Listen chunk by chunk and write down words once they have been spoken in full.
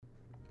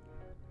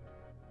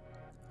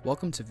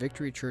Welcome to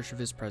Victory Church of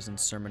His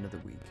Presence Sermon of the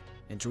Week.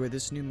 Enjoy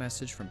this new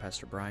message from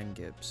Pastor Brian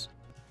Gibbs.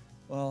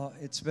 Well,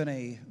 it's been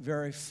a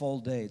very full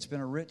day. It's been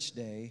a rich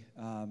day.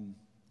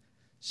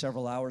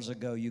 Several hours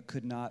ago, you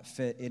could not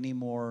fit any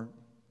more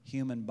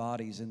human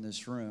bodies in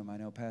this room. I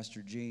know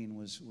Pastor Gene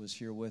was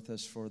here with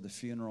us for the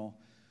funeral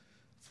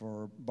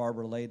for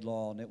Barbara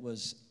Laidlaw, and it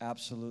was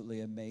absolutely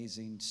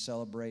amazing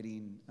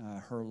celebrating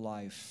her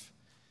life.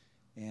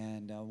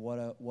 And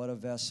what a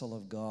vessel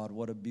of God,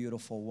 what a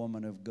beautiful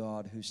woman of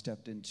God who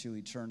stepped into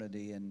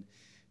eternity. And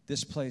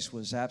this place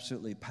was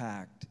absolutely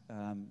packed.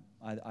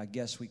 I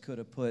guess we could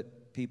have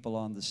put people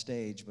on the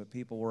stage, but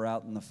people were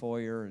out in the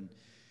foyer, and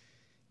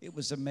it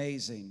was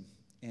amazing.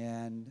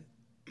 And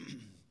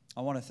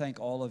I want to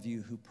thank all of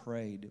you who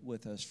prayed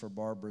with us for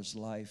Barbara's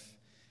life.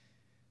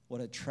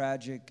 What a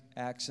tragic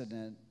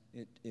accident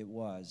it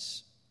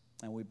was.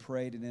 And we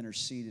prayed and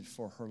interceded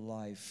for her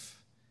life.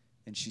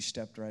 And she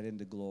stepped right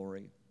into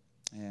glory.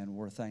 And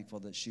we're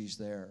thankful that she's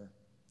there.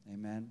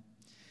 Amen.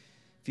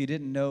 If you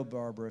didn't know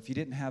Barbara, if you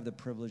didn't have the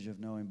privilege of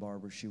knowing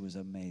Barbara, she was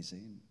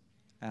amazing.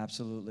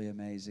 Absolutely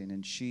amazing.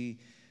 And she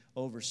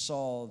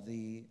oversaw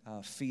the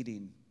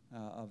feeding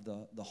of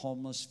the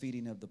homeless,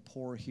 feeding of the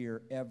poor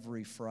here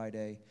every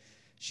Friday.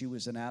 She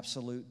was an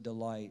absolute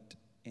delight.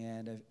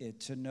 And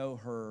to know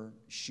her,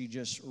 she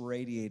just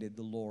radiated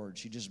the Lord.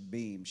 She just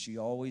beamed. She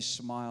always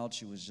smiled.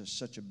 She was just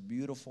such a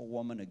beautiful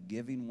woman, a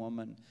giving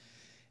woman,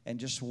 and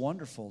just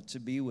wonderful to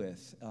be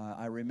with.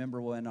 I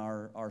remember when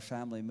our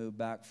family moved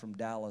back from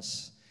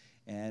Dallas,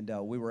 and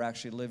we were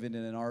actually living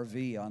in an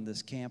RV on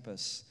this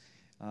campus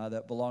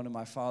that belonged to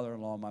my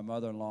father-in-law and my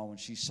mother-in-law. When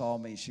she saw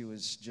me, she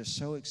was just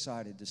so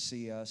excited to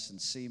see us and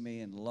see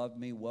me and love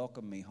me,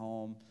 welcome me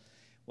home.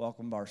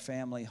 Welcomed our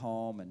family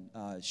home,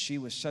 and she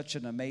was such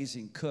an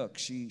amazing cook.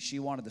 She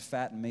wanted to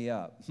fatten me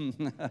up.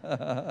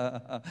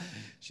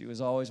 She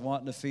was always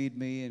wanting to feed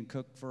me and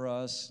cook for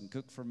us and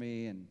cook for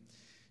me, and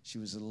she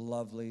was a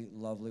lovely,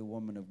 lovely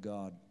woman of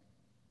God.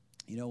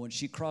 You know, when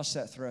she crossed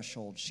that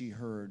threshold, she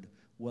heard,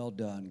 "Well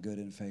done, good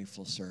and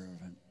faithful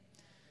servant."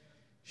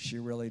 She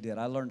really did.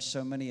 I learned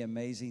so many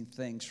amazing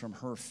things from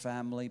her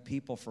family.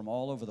 People from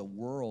all over the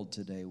world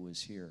today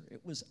was here.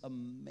 It was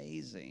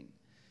amazing,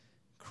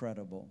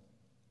 incredible.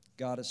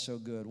 God is so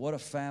good. What a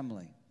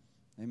family.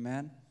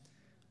 Amen.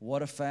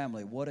 What a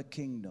family. What a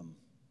kingdom.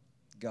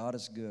 God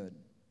is good.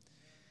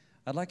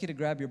 I'd like you to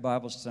grab your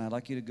Bibles tonight. I'd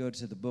like you to go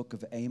to the book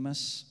of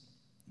Amos,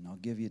 and I'll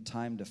give you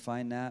time to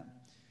find that.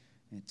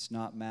 It's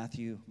not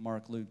Matthew,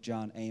 Mark, Luke,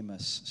 John,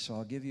 Amos. So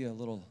I'll give you a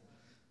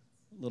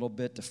little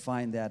bit to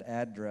find that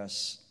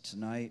address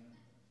tonight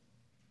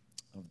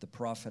of the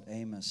prophet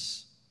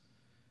Amos.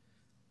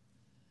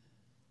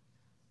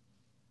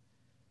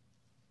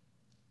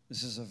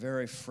 This is a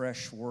very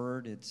fresh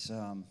word. It's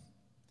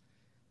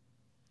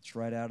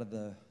right out of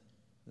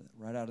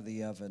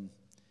the oven.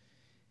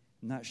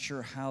 I'm not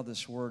sure how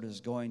this word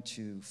is going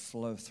to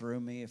flow through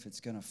me. If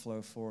it's going to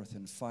flow forth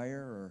in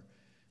fire, or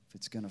if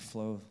it's going to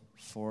flow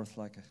forth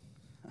like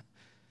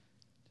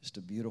just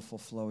a beautiful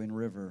flowing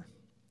river.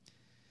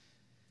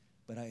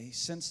 But I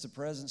sense the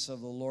presence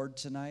of the Lord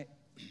tonight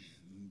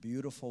in a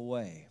beautiful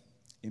way.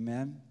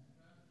 Amen.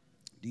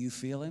 Do you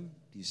feel Him?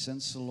 Do you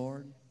sense the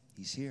Lord?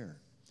 He's here.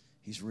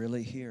 He's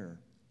really here.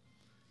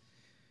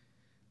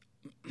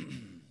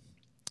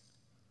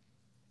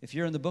 If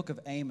you're in the book of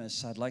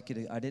Amos, I'd like you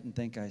to, I didn't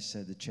think I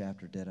said the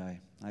chapter, did I?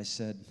 I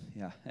said,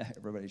 yeah,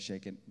 everybody's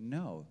shaking.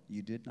 No,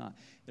 you did not.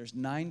 There's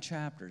 9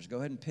 chapters. Go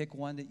ahead and pick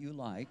one that you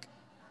like.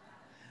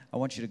 I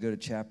want you to go to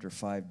chapter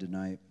 5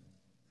 tonight.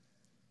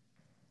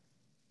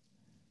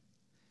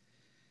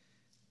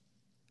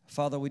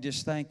 Father, we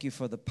just thank you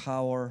for the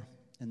power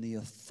and the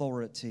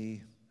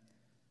authority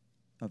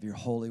of your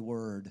holy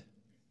word.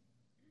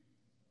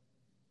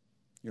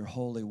 Your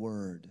holy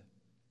word.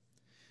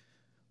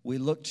 We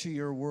look to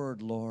your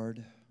word,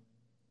 Lord,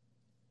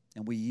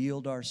 and we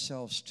yield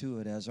ourselves to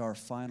it as our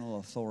final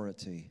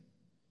authority.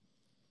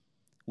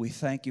 We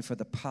thank you for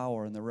the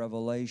power and the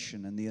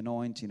revelation and the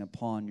anointing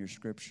upon your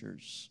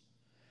scriptures.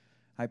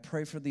 I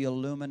pray for the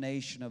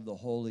illumination of the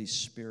Holy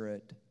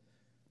Spirit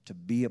to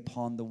be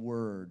upon the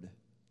word,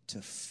 to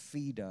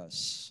feed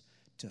us,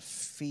 to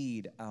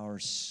feed our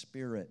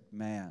spirit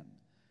man.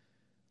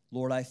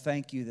 Lord, I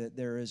thank you that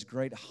there is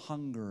great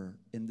hunger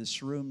in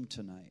this room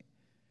tonight.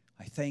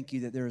 I thank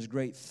you that there is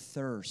great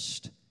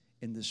thirst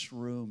in this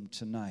room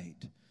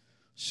tonight.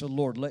 So,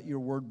 Lord, let your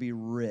word be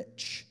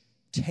rich.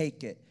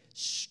 Take it.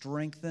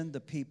 Strengthen the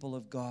people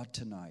of God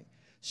tonight.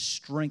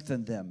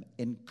 Strengthen them.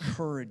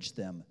 Encourage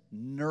them.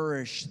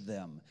 Nourish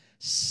them.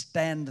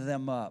 Stand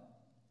them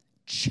up.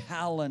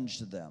 Challenge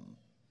them.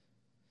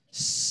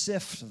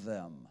 Sift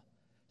them.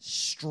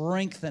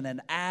 Strengthen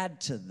and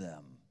add to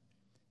them.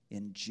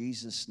 In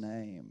Jesus'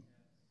 name,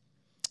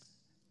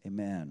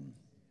 amen.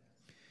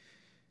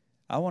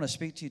 I want to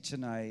speak to you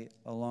tonight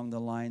along the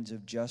lines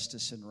of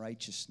justice and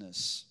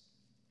righteousness.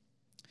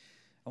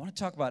 I want to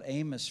talk about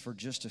Amos for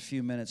just a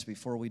few minutes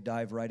before we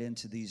dive right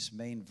into these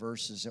main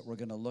verses that we're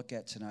going to look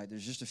at tonight.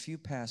 There's just a few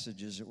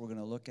passages that we're going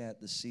to look at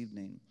this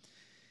evening.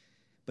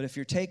 But if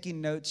you're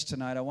taking notes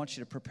tonight, I want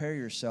you to prepare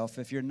yourself.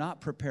 If you're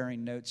not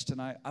preparing notes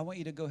tonight, I want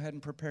you to go ahead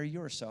and prepare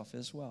yourself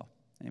as well.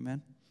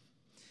 Amen?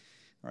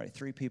 All right,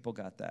 3 people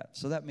got that.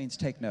 So that means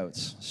take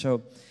notes.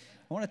 So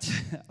I want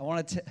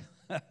to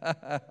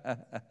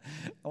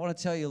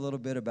tell you a little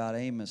bit about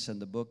Amos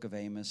and the book of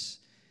Amos.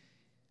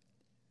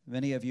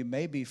 Many of you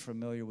may be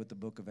familiar with the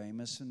book of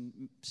Amos,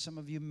 and some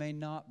of you may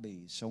not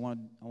be. So I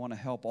want to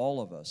help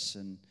all of us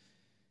and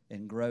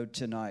grow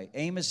tonight.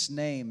 Amos'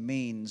 name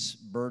means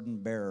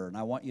burden bearer, and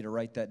I want you to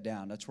write that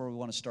down. That's where we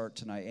want to start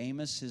tonight.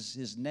 Amos,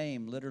 his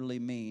name literally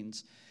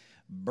means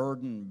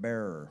burden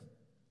bearer.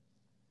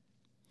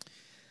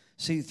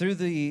 See, through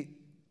the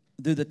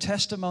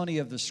testimony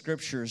of the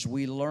Scriptures,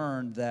 we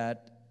learned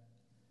that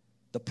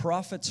the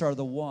prophets are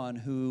the one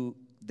who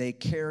they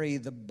carry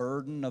the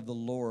burden of the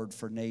Lord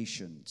for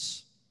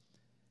nations.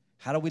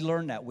 How do we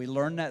learn that? We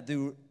learn that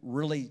through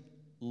really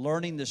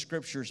learning the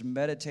Scriptures,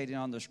 meditating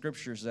on the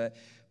Scriptures, that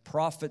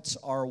prophets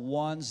are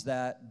ones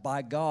that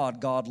by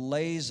God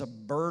lays a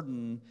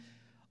burden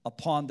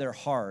upon their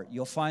heart.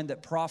 You'll find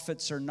that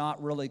prophets are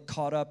not really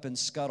caught up in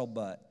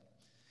scuttlebutt.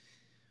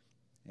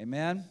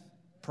 Amen?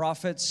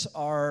 Prophets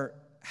are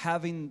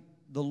having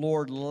the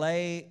Lord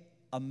lay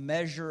a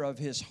measure of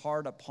His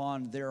heart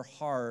upon their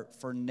heart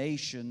for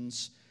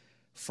nations,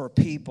 for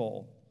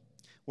people,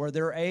 where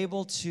they're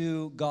able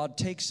to, God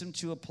takes them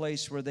to a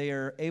place where they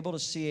are able to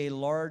see a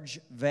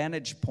large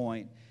vantage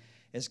point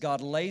as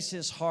God lays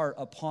His heart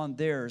upon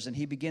theirs, and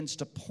He begins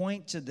to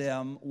point to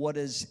them what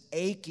is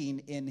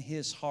aching in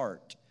His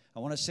heart. I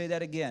want to say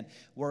that again.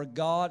 Where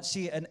God,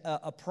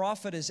 a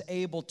prophet is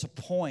able to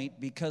point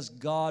because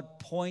God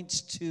points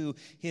to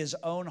his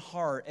own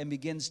heart and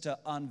begins to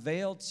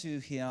unveil to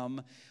him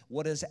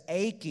what is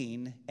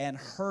aching and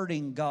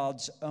hurting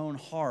God's own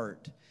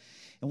heart.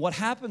 And what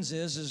happens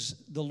is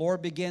the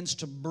Lord begins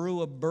to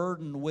brew a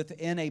burden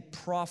within a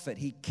prophet.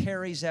 He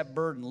carries that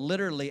burden.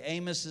 Literally,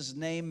 Amos's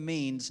name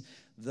means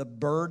the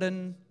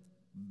burden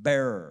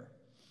bearer.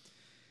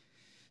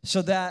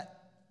 So that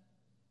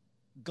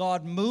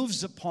God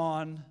moves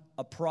upon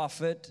a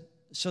prophet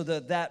so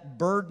that that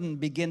burden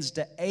begins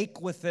to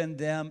ache within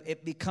them.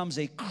 It becomes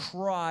a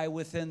cry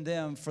within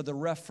them for the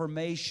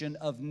reformation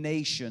of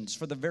nations,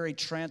 for the very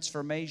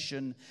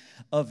transformation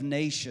of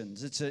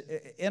nations. It's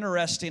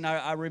interesting.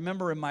 I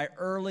remember in my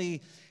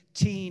early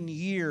teen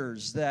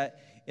years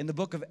that in the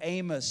book of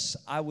Amos,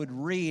 I would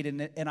read,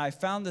 and I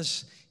found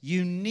this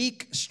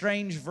unique,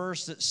 strange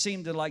verse that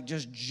seemed to like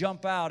just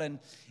jump out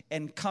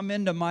and come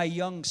into my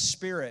young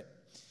spirit.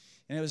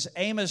 And it was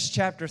Amos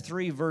chapter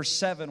 3, verse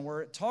 7,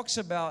 where it talks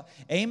about,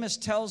 Amos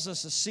tells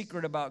us a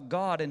secret about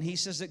God, and he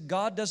says that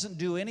God doesn't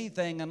do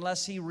anything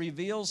unless He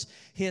reveals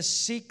His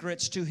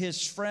secrets to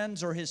His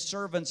friends or His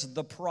servants,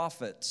 the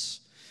prophets.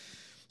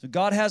 So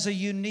God has a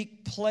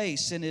unique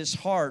place in His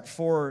heart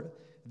for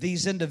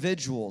these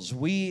individuals.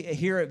 We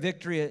here at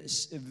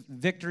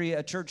Victory,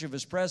 a Church of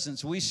His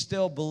Presence, we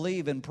still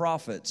believe in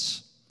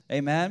prophets.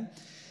 Amen?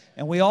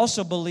 And we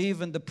also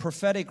believe in the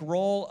prophetic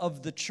role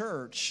of the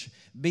church,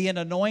 being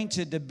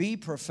anointed to be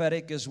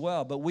prophetic as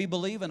well. But we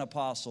believe in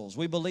apostles.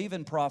 We believe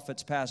in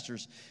prophets,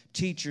 pastors,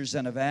 teachers,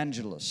 and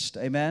evangelists.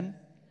 Amen?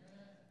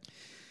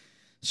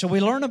 So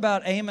we learn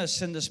about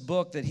Amos in this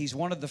book that he's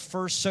one of the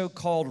first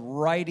so-called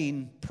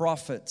writing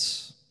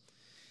prophets.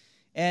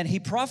 And he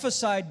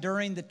prophesied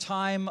during the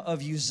time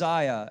of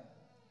Uzziah,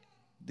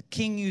 the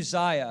King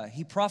Uzziah.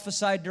 He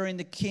prophesied during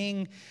the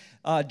King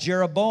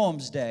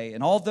Jeroboam's day.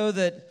 And although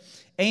that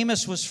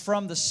Amos was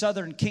from the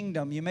southern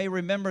kingdom, you may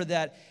remember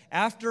that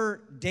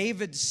after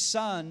David's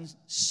son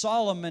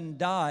Solomon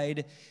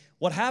died,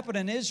 what happened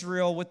in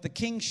Israel with the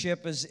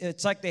kingship is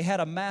it's like they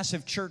had a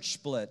massive church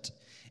split.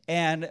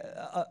 And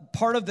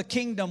part of the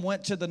kingdom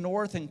went to the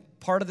north and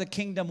part of the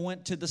kingdom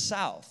went to the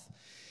south.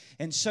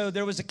 And so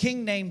there was a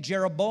king named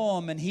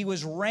Jeroboam, and he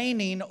was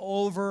reigning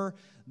over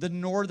the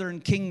northern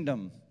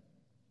kingdom.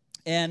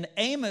 And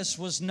Amos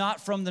was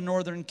not from the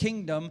northern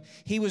kingdom.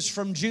 He was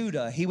from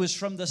Judah. He was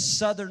from the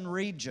southern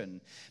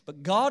region.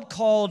 But God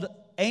called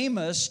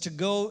Amos to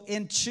go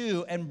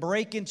into and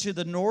break into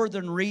the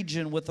northern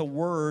region with a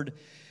word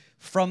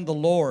from the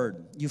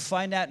Lord. You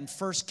find that in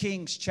 1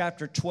 Kings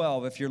chapter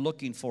 12 if you're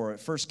looking for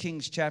it. 1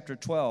 Kings chapter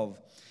 12.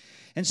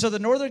 And so the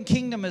northern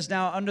kingdom is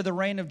now under the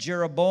reign of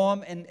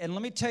Jeroboam. And let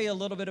me tell you a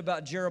little bit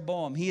about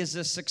Jeroboam. He is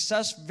a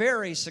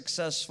very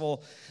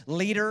successful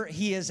leader.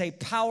 He is a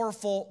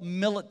powerful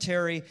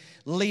military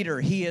leader.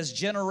 He has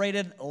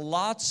generated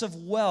lots of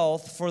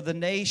wealth for the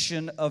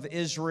nation of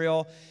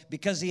Israel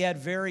because he had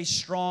very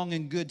strong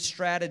and good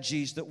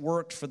strategies that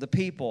worked for the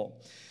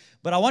people.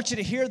 But I want you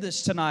to hear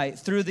this tonight.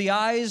 Through the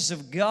eyes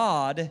of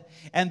God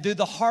and through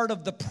the heart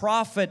of the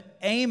prophet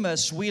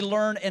Amos, we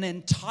learn an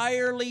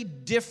entirely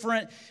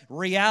different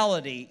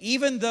reality.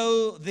 Even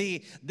though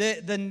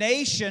the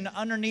nation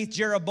underneath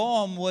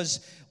Jeroboam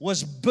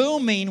was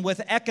booming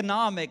with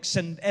economics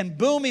and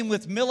booming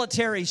with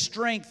military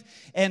strength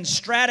and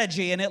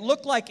strategy, and it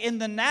looked like in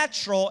the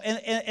natural,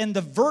 in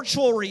the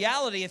virtual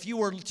reality, if you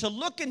were to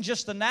look in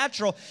just the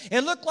natural,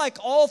 it looked like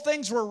all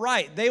things were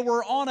right. They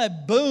were on a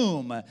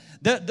boom.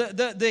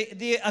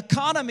 The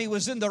economy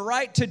was in the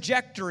right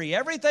trajectory.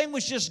 Everything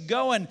was just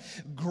going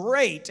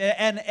great,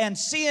 and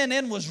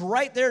CNN was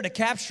right there to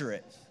capture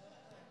it.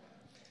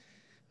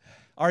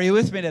 Are you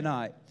with me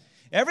tonight?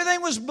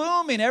 Everything was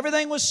booming.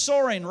 Everything was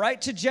soaring.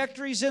 Right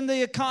trajectories in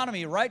the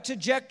economy. Right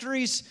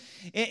trajectories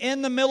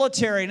in the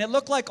military. And it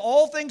looked like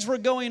all things were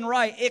going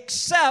right,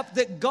 except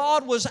that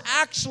God was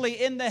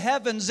actually in the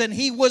heavens and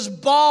He was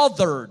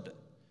bothered.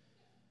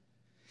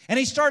 And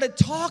He started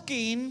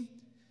talking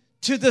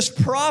to this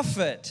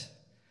prophet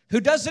who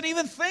doesn't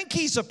even think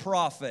he's a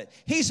prophet.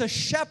 He's a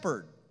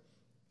shepherd.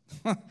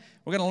 We're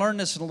going to learn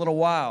this in a little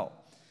while.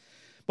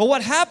 But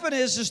what happened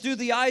is through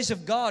the eyes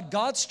of God,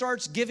 God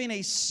starts giving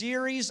a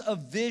series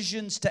of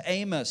visions to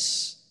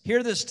Amos.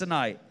 Hear this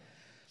tonight.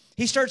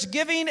 He starts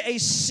giving a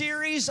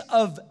series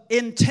of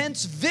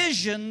intense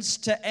visions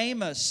to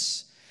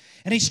Amos.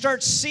 And he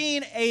starts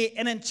seeing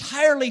an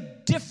entirely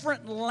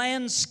different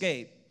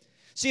landscape.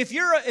 See, if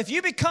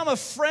you become a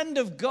friend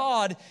of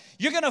God,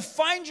 you're going to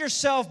find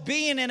yourself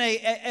being in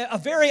a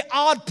very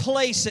odd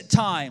place at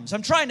times.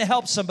 I'm trying to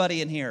help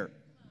somebody in here.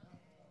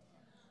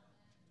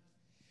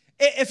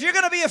 If you're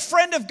going to be a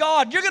friend of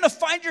God, you're going to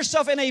find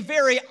yourself in a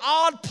very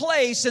odd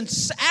place and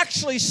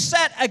actually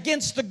set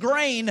against the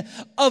grain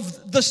of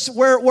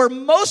where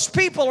most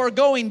people are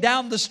going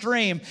down the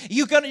stream.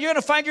 You're going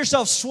to find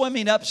yourself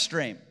swimming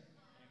upstream.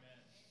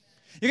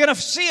 You're going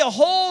to see a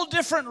whole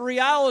different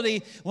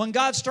reality when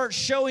God starts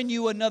showing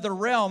you another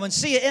realm. And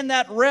see, in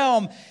that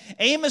realm,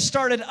 Amos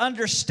started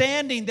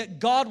understanding that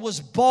God was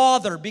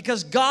bothered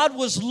because God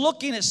was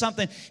looking at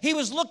something. He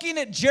was looking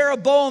at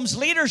Jeroboam's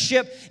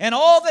leadership, and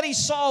all that he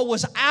saw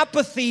was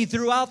apathy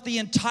throughout the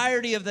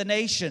entirety of the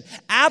nation.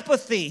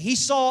 Apathy. He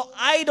saw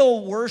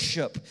idol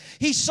worship.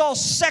 He saw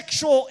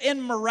sexual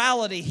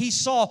immorality. He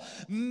saw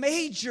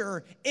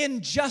major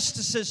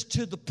injustices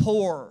to the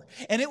poor.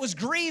 And it was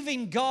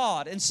grieving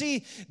God. And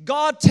see,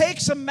 God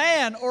takes a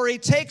man or He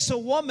takes a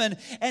woman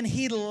and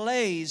He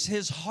lays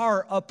His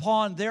heart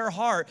upon their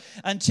heart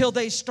until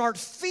they start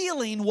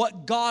feeling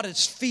what God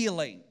is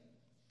feeling.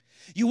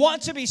 You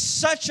want to be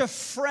such a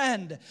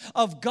friend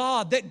of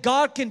God that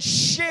God can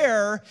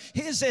share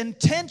His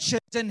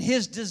intentions and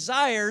His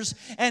desires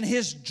and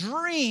His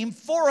dream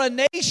for a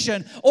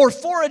nation or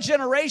for a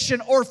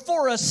generation or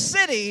for a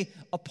city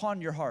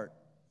upon your heart.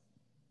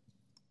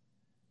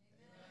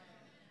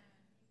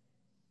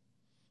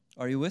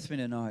 Are you with me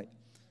tonight?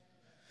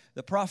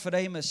 The prophet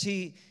Amos,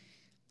 he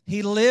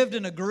lived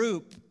in a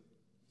group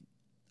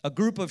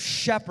of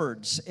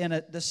shepherds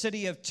in the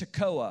city of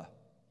Tekoa.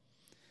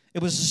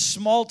 It was a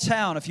small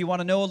town, if you want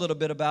to know a little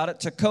bit about it.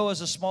 Tekoa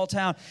is a small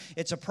town.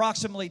 It's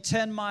approximately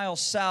 10 miles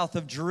south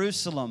of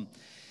Jerusalem.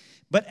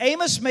 But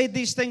Amos made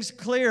these things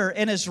clear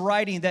in his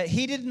writing that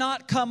he did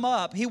not come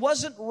up. He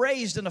wasn't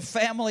raised in a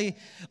family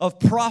of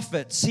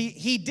prophets.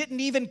 He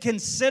didn't even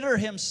consider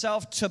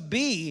himself to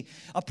be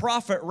a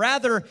prophet.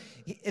 Rather,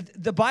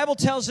 the Bible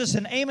tells us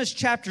in Amos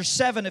chapter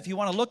 7, if you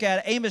want to look at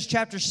it, Amos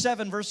chapter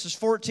 7, verses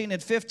 14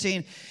 and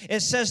 15, it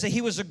says that he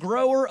was a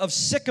grower of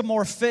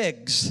sycamore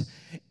figs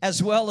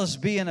as well as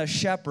being a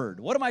shepherd.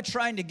 What am I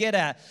trying to get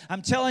at?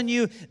 I'm telling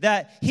you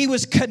that he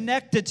was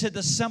connected to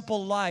the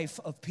simple life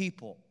of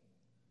people.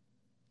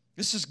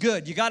 This is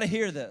good. You got to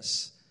hear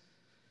this.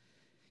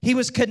 He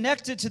was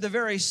connected to the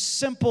very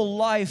simple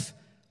life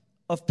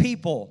of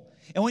people.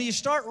 And when you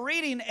start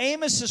reading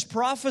Amos's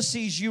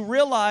prophecies, you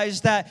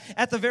realize that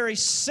at the very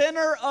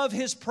center of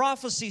his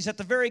prophecies, at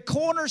the very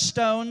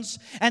cornerstones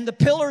and the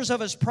pillars of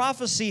his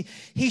prophecy,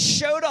 he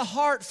showed a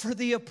heart for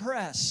the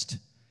oppressed.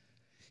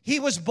 He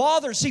was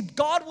bothered. See,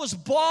 God was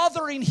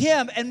bothering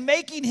him and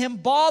making him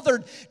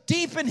bothered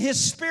deep in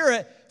his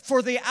spirit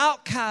for the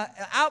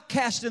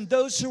outcast and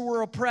those who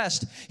were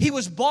oppressed. He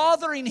was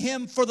bothering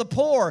him for the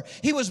poor.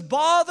 He was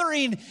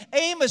bothering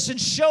Amos and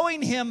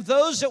showing him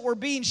those that were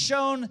being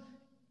shown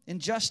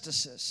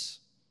injustices.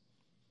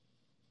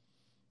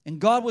 And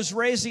God was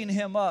raising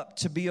him up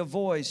to be a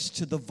voice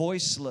to the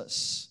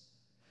voiceless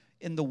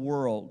in the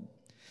world.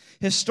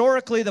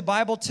 Historically, the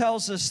Bible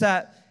tells us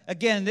that,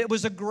 again, it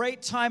was a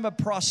great time of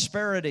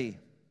prosperity.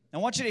 I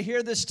want you to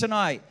hear this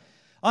tonight.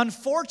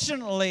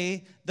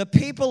 Unfortunately, the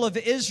people of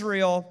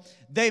Israel,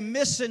 they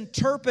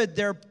misinterpret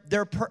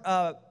their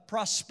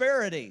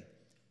prosperity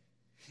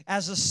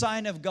as a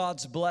sign of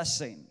God's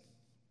blessing.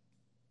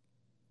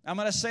 I'm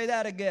going to say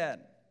that again.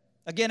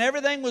 Again,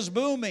 everything was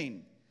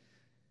booming,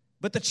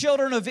 but the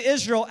children of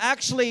Israel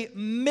actually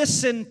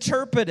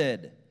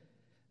misinterpreted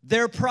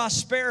their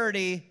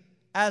prosperity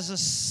as a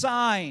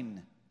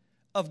sign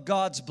of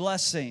God's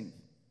blessing.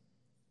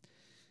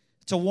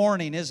 It's a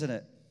warning, isn't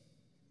it?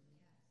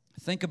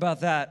 Think about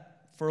that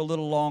for a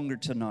little longer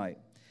tonight.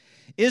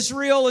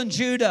 Israel and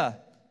Judah,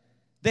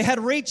 they had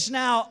reached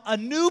now a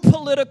new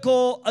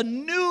political, a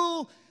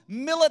new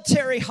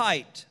military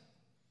height.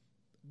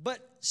 But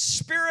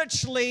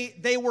spiritually,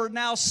 they were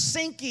now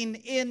sinking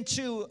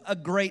into a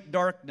great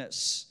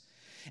darkness.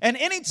 And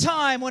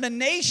anytime when a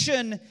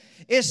nation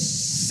is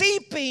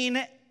seeping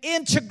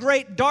into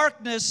great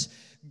darkness,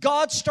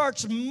 God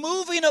starts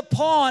moving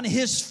upon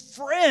His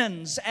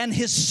friends and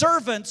His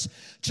servants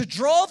to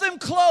draw them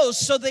close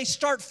so they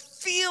start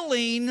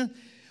feeling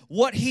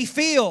what He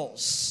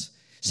feels.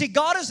 See,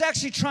 God is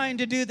actually trying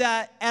to do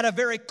that at a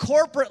very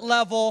corporate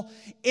level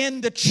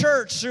in the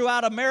church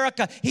throughout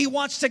America. He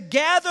wants to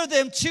gather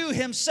them to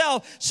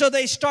Himself so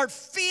they start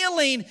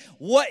feeling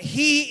what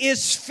He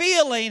is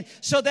feeling,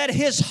 so that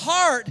His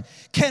heart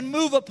can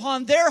move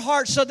upon their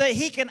heart, so that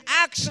He can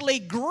actually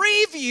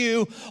grieve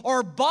you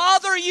or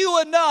bother you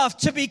enough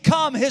to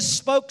become His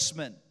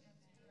spokesman.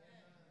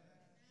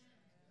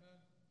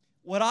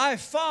 What I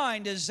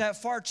find is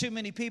that far too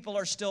many people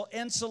are still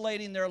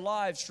insulating their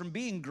lives from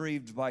being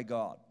grieved by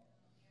God.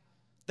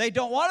 They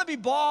don't want to be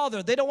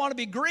bothered. They don't want to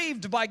be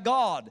grieved by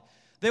God.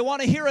 They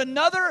want to hear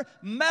another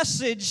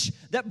message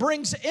that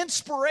brings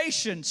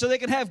inspiration so they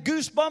can have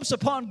goosebumps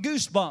upon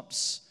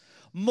goosebumps.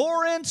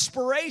 More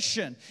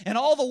inspiration. And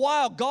all the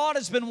while, God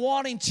has been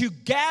wanting to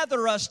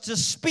gather us to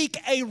speak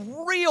a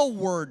real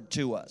word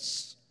to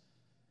us.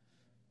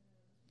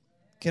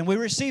 Can we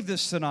receive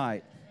this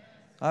tonight?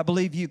 I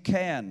believe you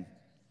can.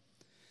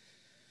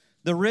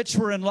 The rich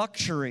were in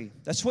luxury.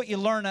 That's what you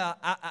learn out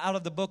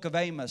of the book of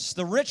Amos.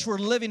 The rich were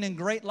living in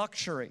great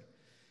luxury.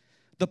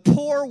 The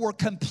poor were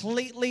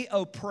completely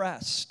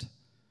oppressed.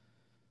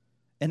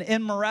 And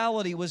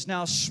immorality was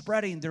now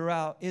spreading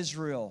throughout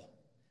Israel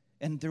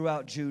and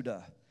throughout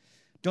Judah.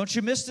 Don't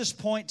you miss this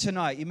point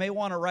tonight. You may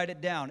want to write it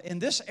down. In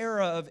this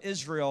era of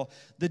Israel,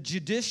 the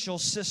judicial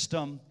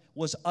system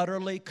was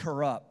utterly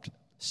corrupt.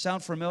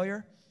 Sound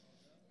familiar?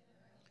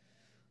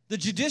 The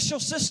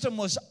judicial system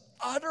was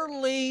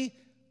utterly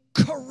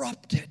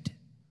corrupted.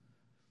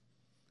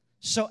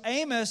 So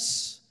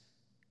Amos,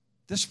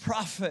 this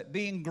prophet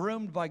being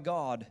groomed by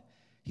God,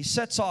 he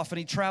sets off and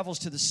he travels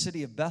to the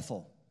city of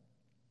Bethel.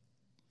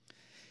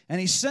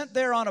 And he's sent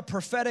there on a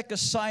prophetic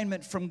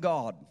assignment from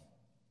God.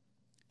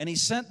 And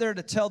he's sent there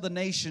to tell the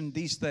nation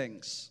these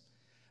things.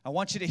 I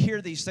want you to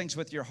hear these things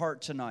with your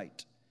heart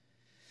tonight.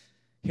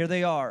 Here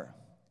they are.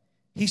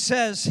 He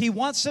says he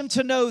wants them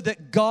to know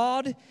that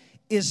God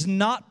is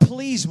not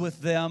pleased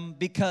with them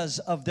because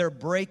of their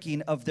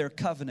breaking of their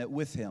covenant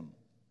with Him.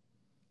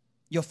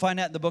 You'll find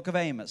that in the book of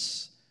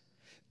Amos.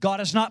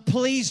 God is not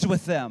pleased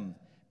with them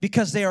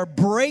because they are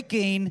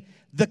breaking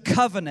the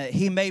covenant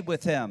He made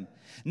with Him.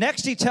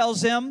 Next, He tells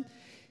them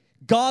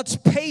God's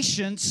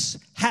patience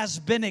has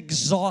been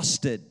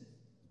exhausted.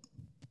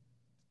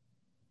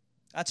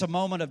 That's a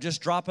moment of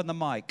just dropping the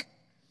mic.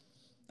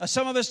 Now,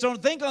 some of us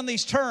don't think on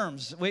these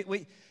terms.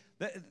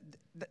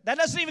 That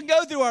doesn't even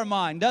go through our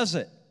mind, does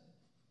it?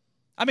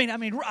 I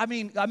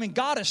mean,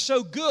 God is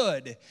so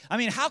good. I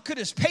mean, how could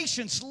His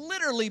patience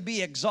literally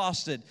be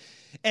exhausted?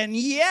 And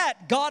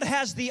yet, God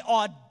has the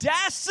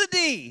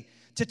audacity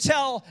to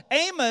tell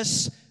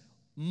Amos,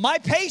 my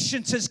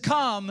patience has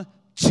come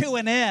to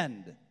an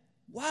end.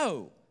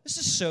 Whoa, this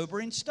is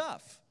sobering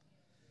stuff.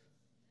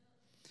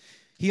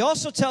 He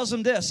also tells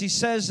them this. He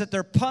says that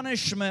their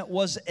punishment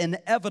was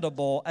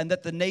inevitable and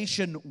that the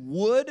nation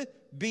would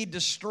be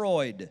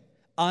destroyed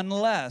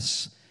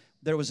unless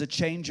there was a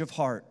change of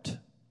heart.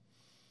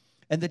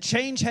 And the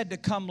change had to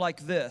come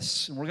like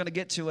this. And we're going to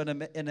get to it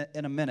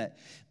in a minute.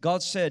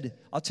 God said,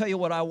 I'll tell you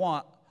what I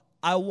want.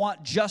 I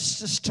want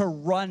justice to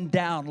run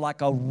down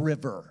like a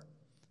river.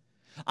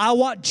 I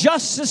want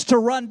justice to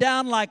run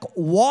down like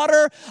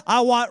water.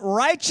 I want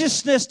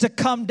righteousness to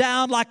come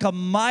down like a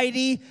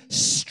mighty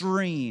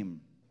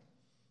stream.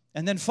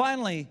 And then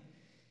finally,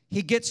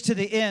 he gets to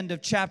the end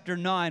of chapter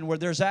 9 where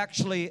there's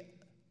actually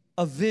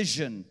a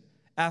vision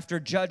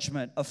after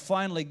judgment of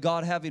finally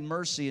God having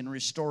mercy and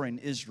restoring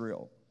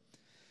Israel.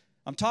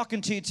 I'm talking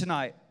to you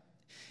tonight.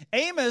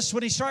 Amos,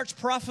 when he starts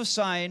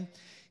prophesying,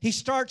 he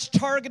starts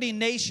targeting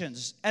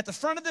nations. At the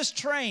front of this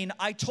train,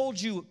 I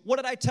told you, what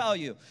did I tell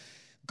you?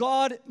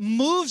 God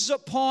moves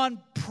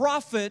upon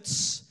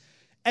prophets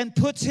and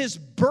puts His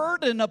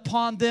burden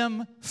upon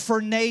them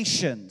for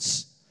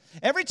nations.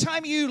 Every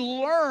time you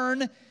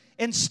learn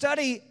and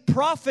study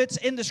prophets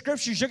in the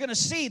scriptures, you're going to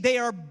see they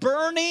are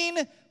burning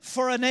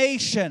for a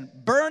nation.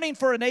 Burning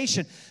for a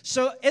nation.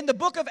 So in the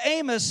book of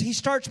Amos, he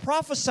starts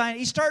prophesying.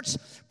 He starts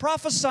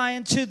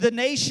prophesying to the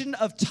nation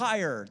of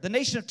Tyre. The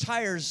nation of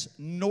Tyre's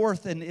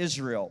north in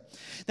Israel.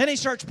 Then he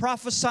starts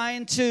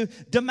prophesying to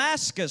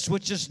Damascus,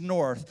 which is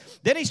north.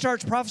 Then he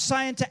starts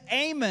prophesying to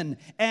Ammon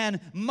and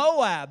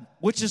Moab,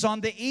 which is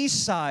on the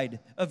east side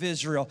of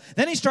Israel.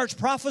 Then he starts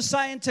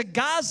prophesying to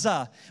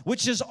Gaza,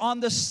 which is on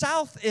the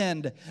south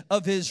end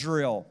of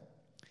Israel.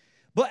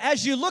 But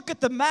as you look at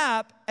the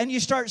map and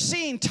you start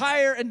seeing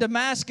Tyre and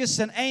Damascus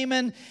and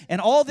Ammon and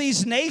all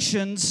these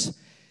nations,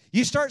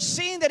 you start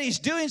seeing that he's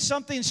doing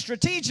something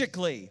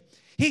strategically.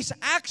 He's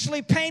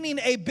actually painting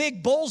a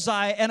big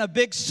bullseye and a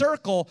big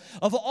circle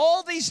of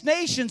all these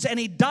nations, and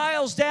he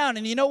dials down.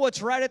 And you know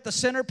what's right at the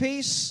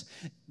centerpiece?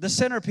 The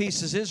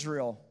centerpiece is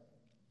Israel.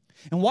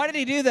 And why did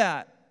he do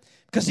that?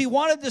 Because he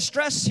wanted to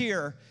stress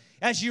here,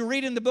 as you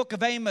read in the book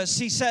of Amos,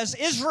 he says,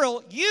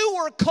 Israel, you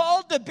were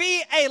called to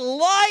be a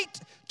light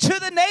to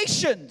the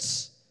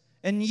nations,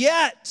 and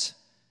yet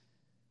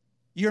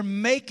you're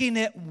making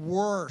it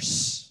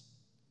worse.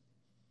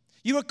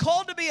 You were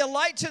called to be a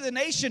light to the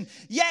nation,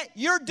 yet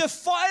you're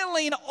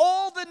defiling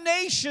all the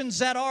nations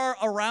that are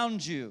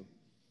around you.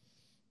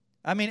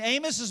 I mean,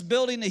 Amos is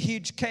building a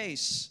huge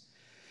case.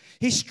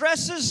 He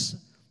stresses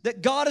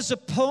that God is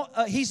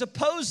he's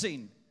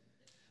opposing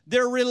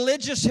their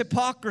religious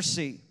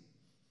hypocrisy,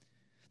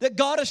 that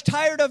God is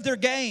tired of their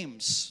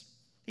games.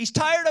 He's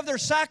tired of their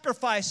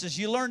sacrifices.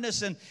 You learn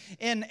this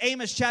in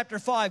Amos chapter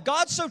 5.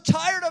 God's so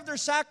tired of their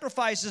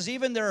sacrifices,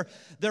 even their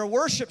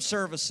worship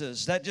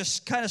services, that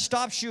just kind of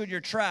stops you in your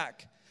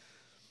track.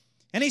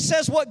 And he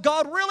says what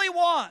God really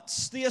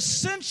wants, the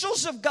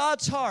essentials of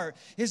God's heart,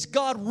 is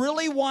God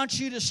really wants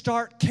you to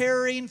start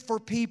caring for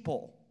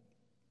people,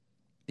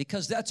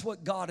 because that's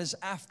what God is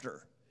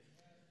after.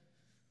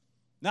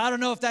 Now, I don't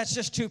know if that's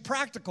just too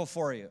practical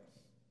for you.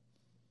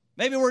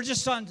 Maybe we're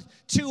just on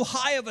too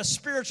high of a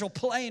spiritual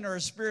plane or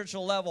a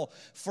spiritual level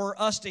for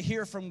us to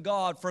hear from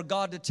God, for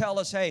God to tell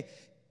us, hey,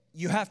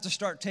 you have to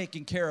start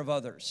taking care of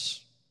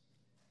others.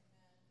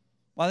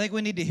 Well, I think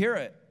we need to hear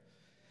it.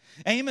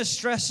 Amos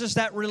stresses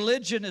that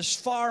religion is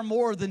far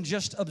more than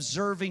just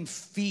observing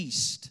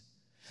feast,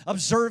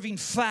 observing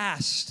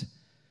fast,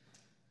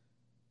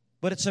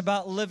 but it's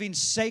about living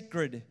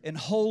sacred and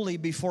holy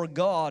before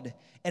God,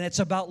 and it's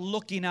about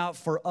looking out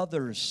for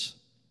others.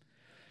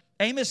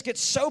 Amos gets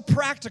so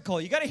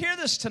practical. You got to hear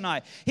this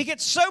tonight. He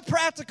gets so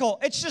practical.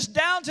 It's just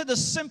down to the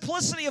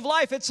simplicity of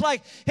life. It's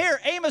like, here,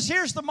 Amos,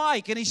 here's the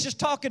mic, and he's just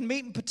talking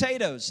meat and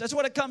potatoes. That's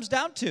what it comes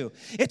down to.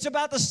 It's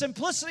about the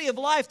simplicity of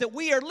life, that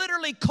we are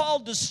literally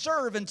called to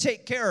serve and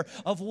take care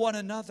of one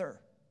another.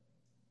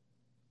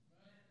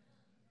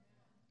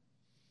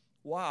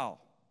 Wow.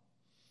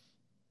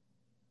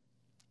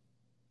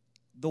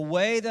 The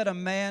way that a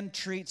man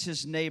treats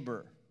his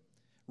neighbor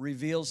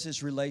reveals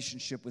his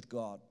relationship with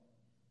God.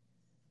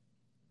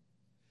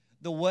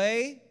 The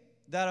way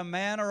that a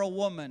man or a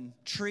woman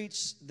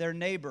treats their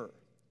neighbor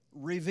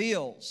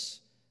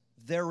reveals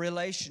their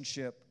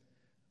relationship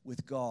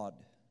with God.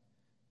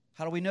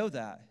 How do we know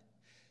that?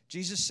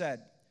 Jesus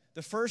said,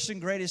 the first and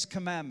greatest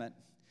commandment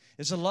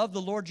is to love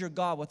the Lord your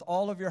God with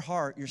all of your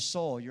heart, your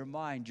soul, your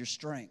mind, your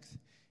strength.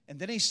 And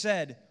then he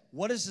said,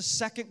 what is the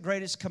second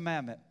greatest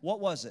commandment?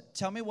 What was it?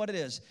 Tell me what it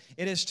is.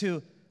 It is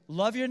to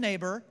love your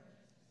neighbor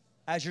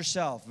as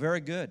yourself. Very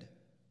good.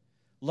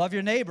 Love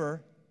your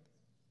neighbor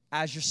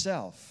as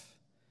yourself.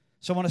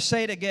 So I want to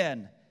say it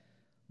again.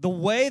 The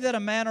way that a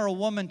man or a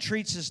woman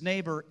treats his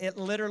neighbor, it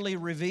literally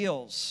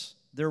reveals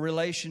their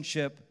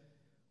relationship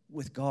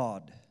with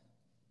God.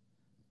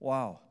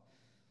 Wow.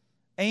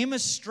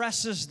 Amos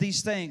stresses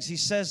these things. He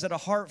says that a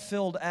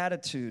heart-filled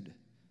attitude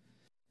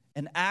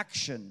and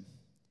action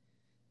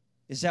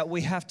is that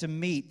we have to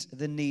meet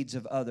the needs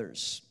of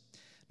others.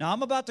 Now,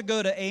 I'm about to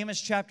go to Amos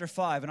chapter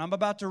 5, and I'm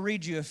about to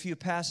read you a few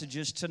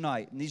passages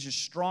tonight. And these are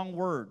strong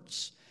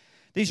words.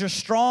 These are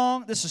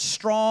strong, this is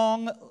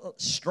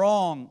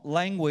strong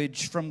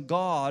language from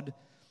God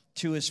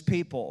to his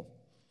people.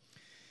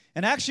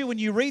 And actually, when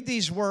you read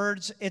these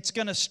words, it's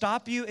going to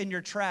stop you in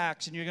your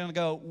tracks, and you're going to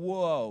go,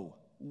 whoa,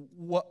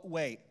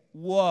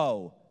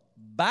 whoa,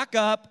 back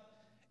up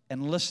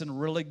and listen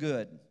really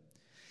good.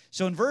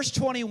 So in verse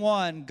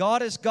 21,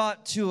 God has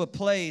got to a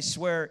place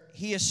where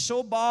he is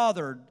so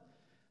bothered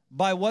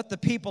by what the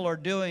people are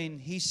doing.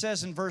 He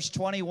says in verse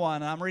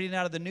 21, and I'm reading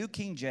out of the New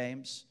King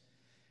James,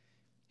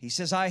 he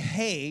says, I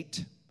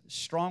hate,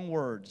 strong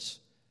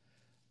words,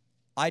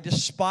 I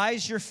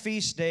despise your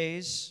feast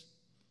days.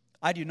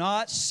 I do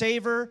not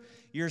savor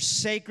your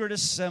sacred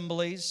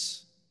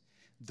assemblies.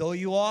 Though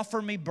you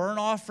offer me burnt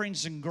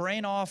offerings and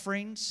grain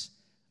offerings,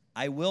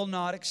 I will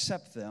not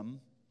accept them,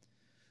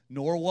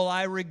 nor will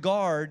I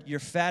regard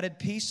your fatted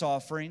peace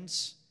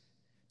offerings.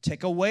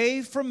 Take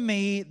away from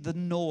me the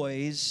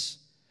noise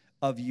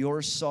of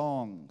your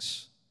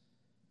songs,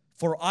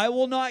 for I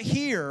will not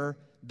hear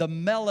the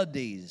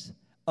melodies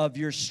of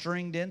your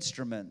stringed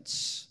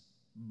instruments,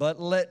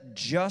 but let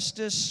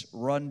justice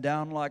run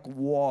down like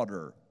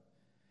water,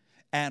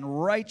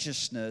 and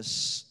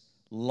righteousness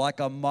like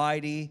a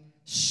mighty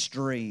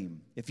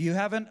stream. If you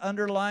haven't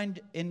underlined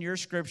in your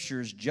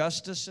scriptures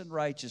justice and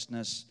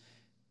righteousness,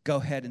 go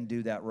ahead and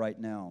do that right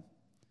now.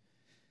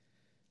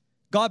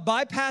 God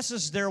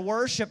bypasses their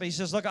worship. He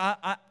says, look,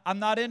 I'm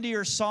not into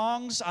your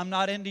songs. I'm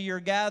not into your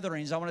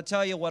gatherings. I want to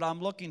tell you what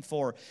I'm looking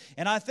for.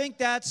 And I think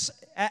that's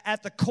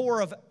at the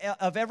core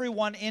of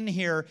everyone in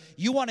here.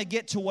 You want to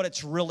get to what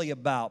it's really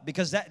about,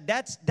 because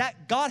that's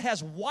God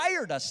has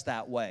wired us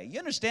that way. You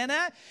understand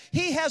that?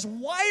 He has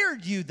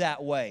wired you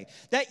that way,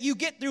 that you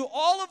get through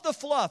all of the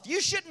fluff. You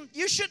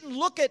shouldn't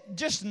look at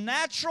just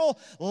natural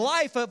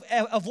life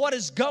of what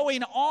is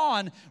going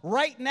on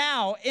right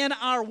now in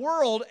our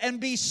world and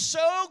be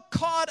so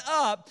caught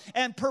up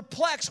and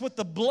perplexed with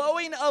the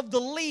blowing of the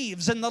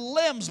leaves and the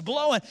limbs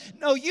blowing.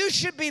 No, you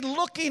should be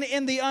looking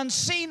in the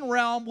unseen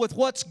realm with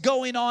what's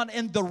going on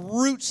in the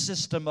root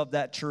system of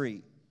that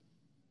tree.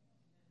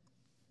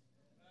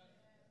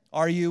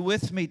 Are you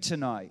with me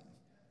tonight?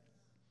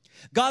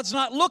 God's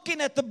not looking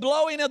at the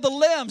blowing of the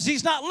limbs.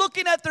 He's not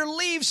looking at their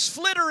leaves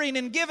flittering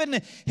and giving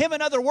him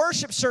another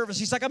worship service.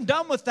 He's like, I'm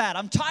done with that.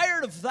 I'm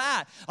tired of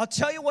that. I'll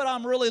tell you what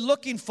I'm really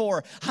looking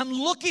for. I'm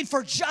looking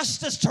for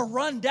justice to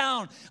run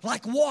down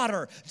like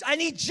water. I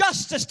need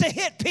justice to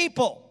hit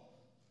people.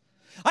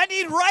 I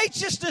need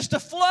righteousness to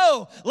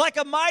flow like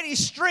a mighty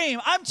stream.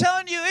 I'm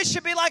telling you, it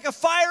should be like a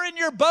fire in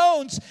your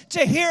bones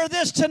to hear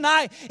this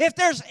tonight. If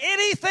there's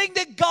anything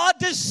that God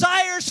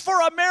desires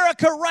for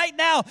America right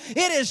now,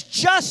 it is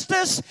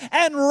justice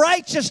and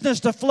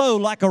righteousness to flow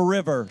like a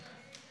river.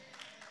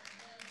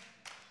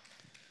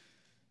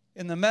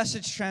 In the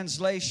Message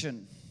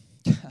translation,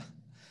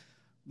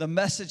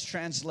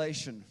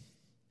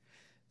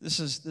 this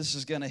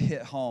is going to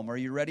hit home. Are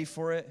you ready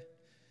for it?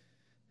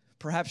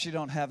 Perhaps you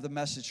don't have the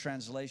Message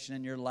translation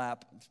in your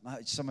lap.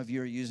 Some of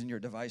you are using your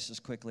devices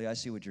quickly. I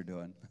see what you're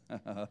doing.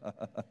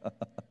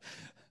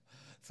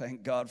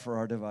 Thank God for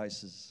our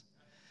devices.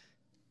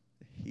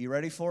 You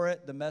ready for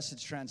it? The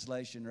Message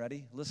translation.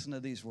 Ready? Listen to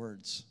these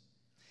words.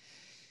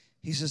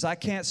 He says, I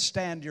can't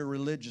stand your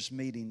religious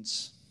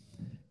meetings.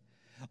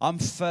 I'm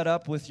fed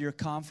up with your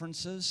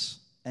conferences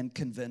and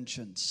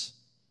conventions.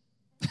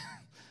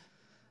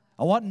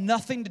 I want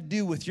nothing to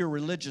do with your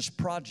religious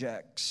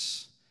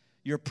projects,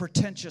 your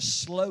pretentious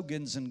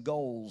slogans and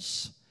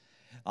goals.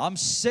 I'm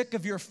sick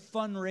of your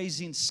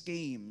fundraising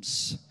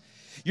schemes,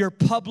 your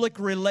public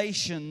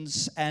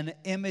relations and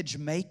image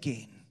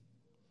making.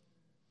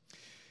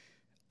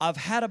 I've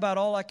had about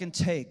all I can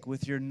take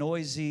with your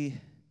noisy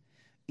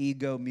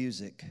ego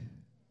music.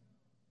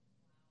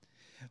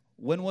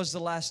 When was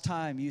the last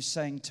time you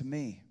sang to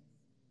me?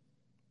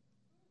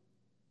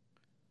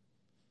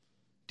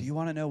 Do you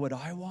want to know what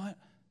I want?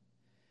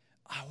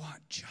 I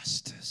want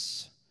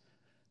justice.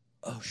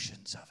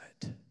 Oceans of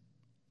it.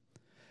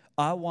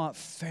 I want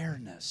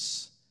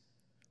fairness,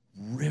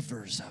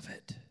 rivers of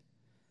it.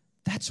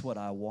 That's what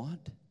I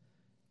want.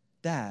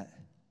 That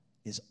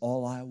is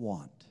all I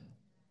want.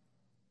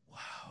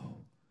 Wow.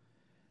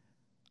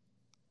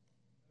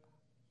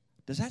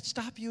 Does that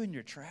stop you in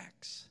your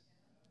tracks?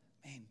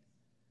 Man.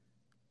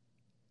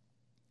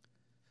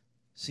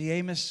 See,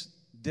 Amos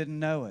didn't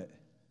know it,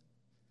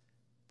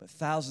 but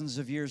thousands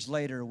of years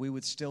later, we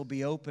would still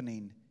be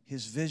opening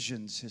his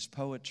visions, his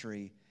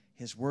poetry,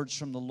 his words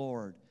from the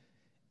Lord,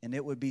 and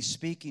it would be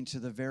speaking to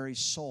the very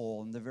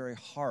soul and the very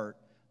heart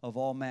of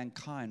all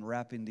mankind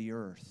wrapping the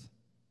earth.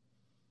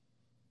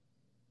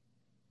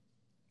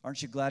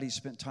 Aren't you glad he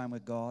spent time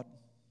with God?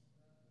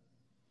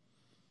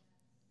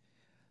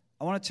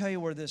 I want to tell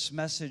you where this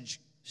message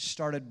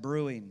started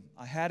brewing.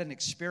 I had an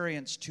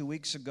experience 2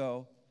 weeks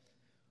ago.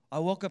 I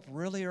woke up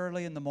really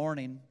early in the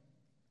morning.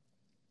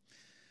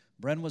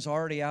 Bren was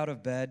already out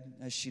of bed,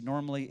 as she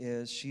normally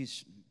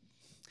is.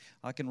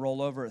 I can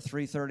roll over at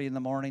 3:30 in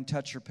the morning,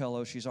 touch her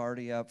pillow. She's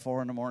already up.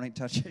 4 in the morning,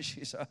 touch it.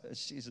 She's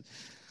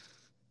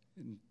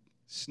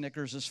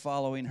Snickers is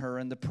following her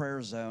in the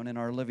prayer zone in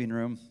our living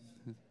room.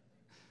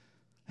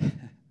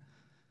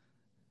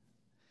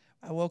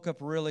 I woke up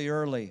really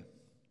early,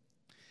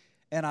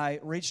 and I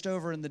reached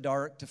over in the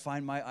dark to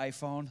find my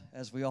iPhone,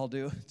 as we all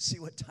do, and see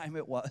what time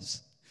it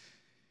was.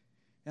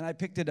 And I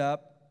picked it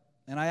up,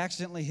 and I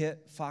accidentally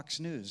hit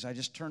Fox News. I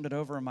just turned it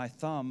over, and my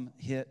thumb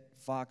hit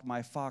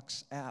my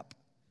Fox app.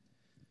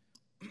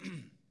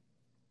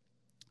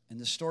 And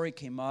the story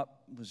came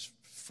up. It was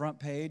front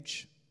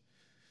page.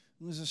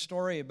 It was a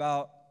story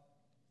about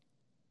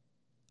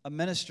a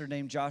minister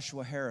named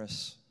Joshua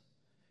Harris.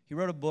 He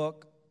wrote a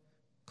book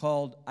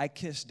called I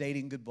Kissed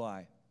Dating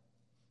Goodbye.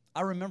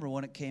 I remember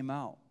when it came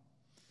out.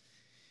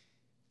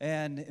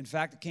 And in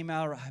fact, it came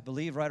out, I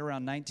believe, right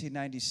around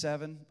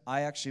 1997.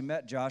 I actually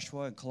met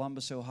Joshua in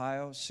Columbus,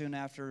 Ohio, soon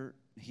after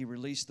he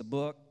released the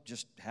book.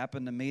 Just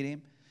happened to meet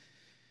him.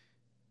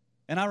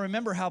 And I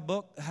remember how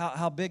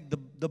big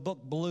the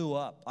book blew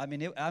up.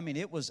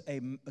 It was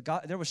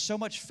there was so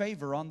much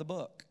favor on the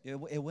book.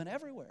 It went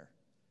everywhere.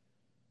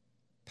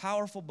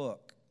 Powerful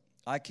book,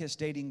 I Kissed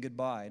Dating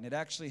Goodbye. And it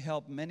actually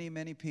helped many,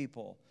 many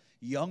people,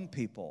 young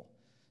people,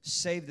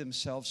 save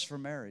themselves for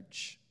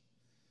marriage.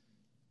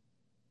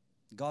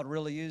 God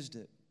really used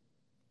it.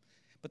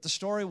 But the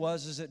story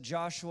is that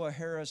Joshua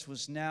Harris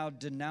was now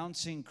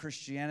denouncing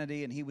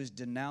Christianity, and he was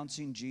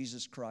denouncing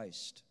Jesus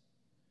Christ.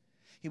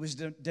 He was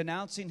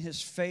denouncing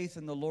his faith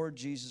in the Lord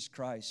Jesus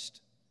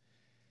Christ.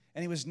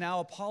 And he was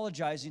now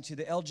apologizing to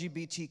the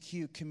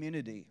LGBTQ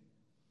community.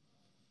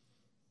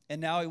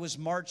 And now he was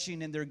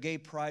marching in their gay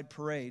pride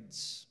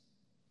parades.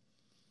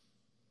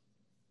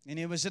 And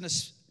he was in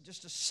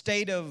just a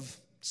state of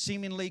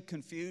seemingly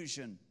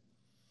confusion.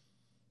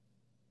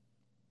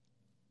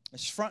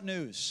 It's front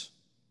news.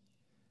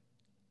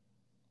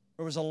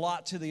 There was a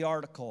lot to the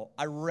article.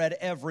 I read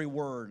every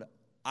word.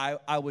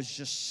 I was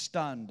just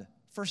stunned.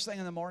 First thing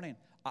in the morning,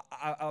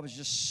 I was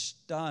just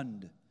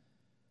stunned.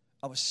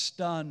 I was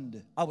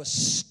stunned. I was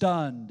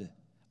stunned.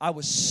 I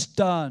was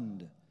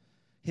stunned.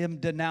 Him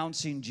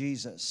denouncing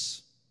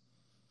Jesus.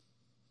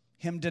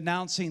 Him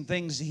denouncing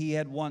things he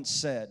had once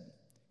said.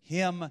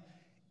 Him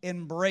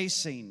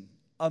embracing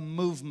a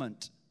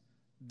movement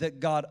that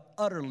God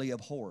utterly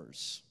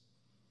abhors.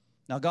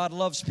 Now, God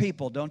loves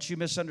people. Don't you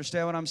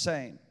misunderstand what I'm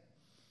saying?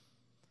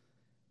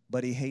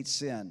 But he hates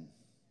sin.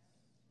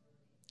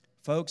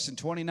 Folks, in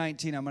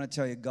 2019, I'm going to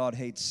tell you, God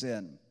hates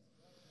sin.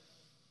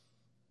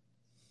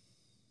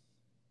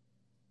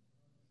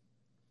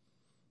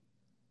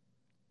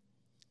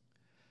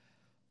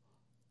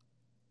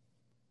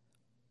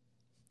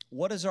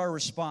 What is our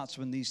response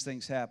when these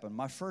things happen?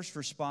 My first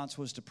response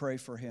was to pray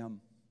for him.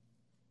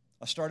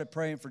 I started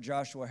praying for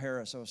Joshua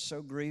Harris. I was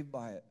so grieved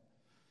by it.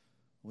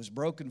 I was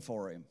broken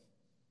for him.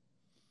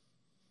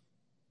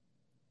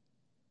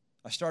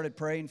 I started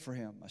praying for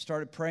him. I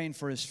started praying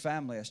for his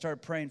family. I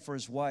started praying for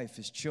his wife,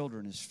 his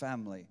children, his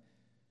family.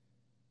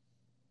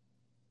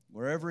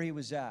 Wherever he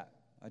was at,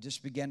 I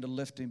just began to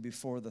lift him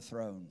before the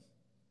throne.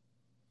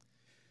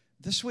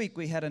 This week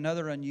we had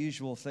another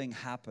unusual thing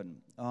happen.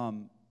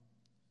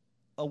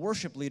 A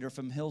worship leader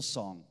from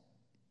Hillsong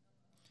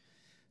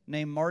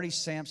named Marty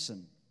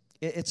Sampson.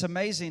 It's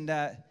amazing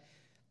that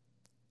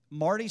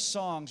Marty's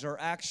songs are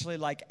actually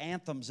like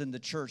anthems in the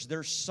church.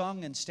 They're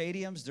sung in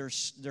stadiums,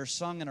 they're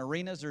sung in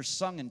arenas, they're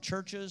sung in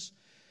churches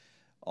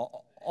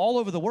all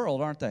over the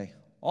world, aren't they?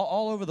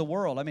 All over the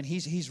world. I mean,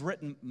 he's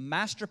written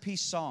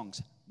masterpiece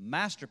songs.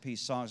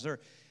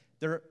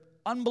 They're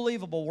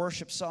unbelievable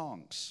worship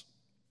songs.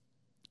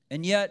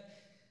 And yet,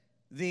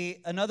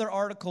 another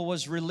article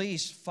was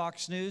released,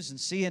 Fox News and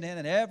CNN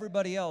and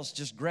everybody else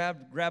just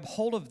grabbed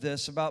hold of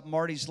this about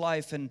Marty's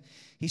life, and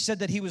he said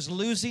that he was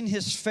losing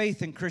his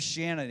faith in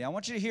Christianity. I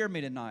want you to hear me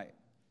tonight.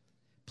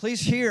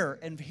 Please hear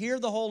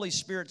the Holy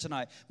Spirit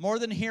tonight. More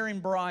than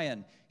hearing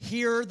Brian,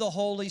 hear the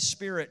Holy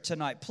Spirit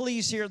tonight.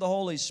 Please hear the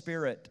Holy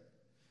Spirit.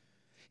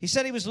 He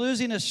said he was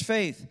losing his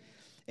faith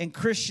in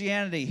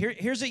Christianity.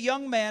 Here's a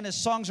young man, his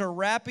songs are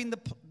wrapping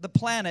the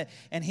planet,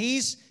 and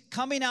he's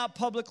coming out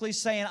publicly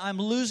saying, I'm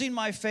losing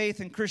my faith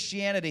in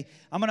Christianity.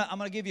 I'm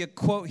gonna give you a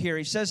quote here.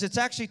 He says, it's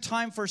actually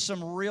time for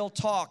some real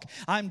talk.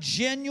 I'm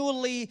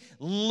genuinely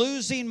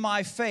losing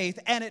my faith,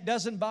 and it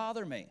doesn't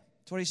bother me.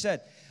 That's what he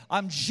said.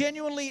 I'm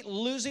genuinely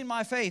losing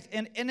my faith,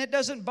 and it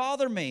doesn't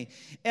bother me.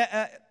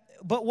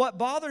 But what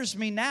bothers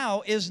me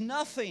now is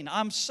nothing.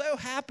 I'm so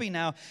happy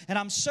now, and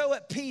I'm so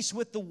at peace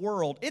with the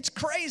world. It's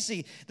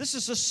crazy. This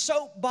is a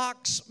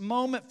soapbox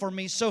moment for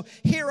me, so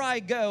here I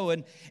go.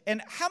 And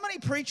how many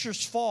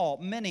preachers fall?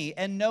 Many,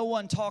 and no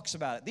one talks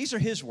about it. These are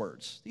his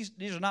words.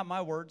 These are not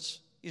my words.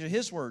 These are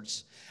his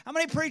words. How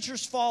many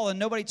preachers fall and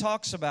nobody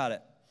talks about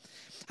it?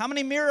 How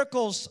many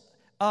miracles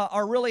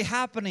are really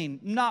happening?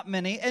 Not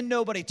many, and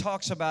nobody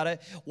talks about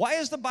it. Why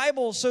is the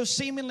Bible so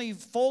seemingly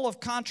full of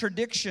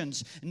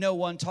contradictions? No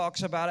one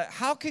talks about it.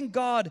 How can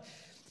God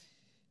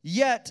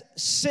yet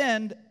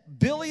send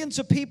billions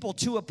of people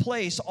to a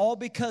place all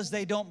because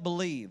they don't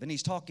believe? And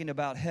he's talking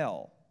about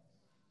hell.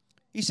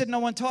 He said no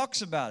one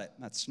talks about it.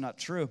 That's not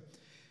true.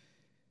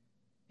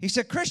 He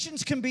said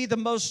Christians can be the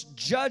most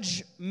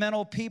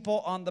judgmental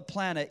people on the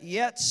planet,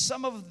 yet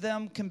some of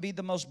them can be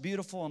the most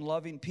beautiful and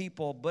loving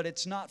people, but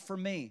it's not for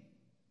me.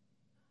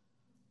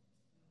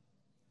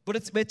 But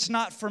it's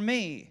not for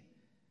me.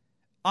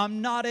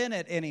 I'm not in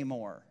it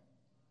anymore.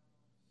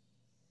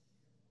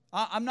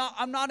 I'm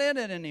not in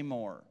it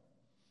anymore.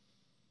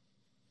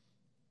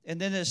 And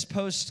then this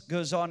post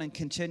goes on and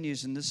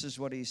continues, and this is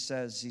what he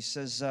says. He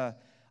says,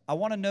 I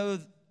want to know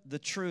the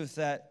truth,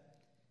 that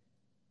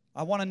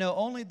I want to know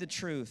only the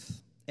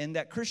truth, and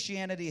that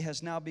Christianity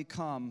has now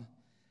become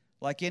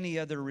like any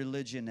other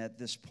religion at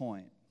this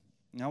point.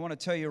 And I want to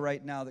tell you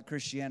right now that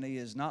Christianity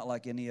is not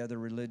like any other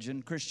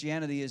religion.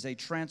 Christianity is a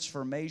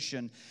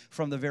transformation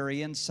from the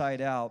very inside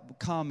out,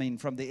 coming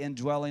from the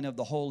indwelling of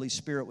the Holy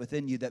Spirit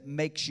within you that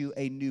makes you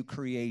a new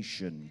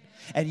creation.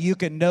 And you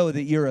can know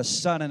that you're a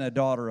son and a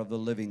daughter of the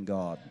living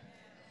God.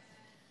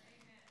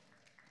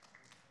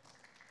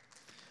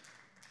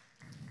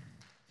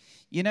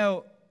 You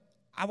know,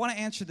 I want to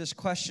answer this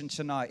question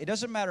tonight. It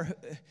doesn't matter who,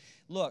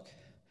 look,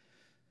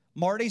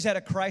 Marty's at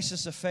a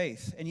crisis of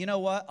faith. And you know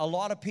what? A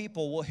lot of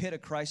people will hit a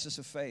crisis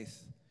of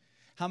faith.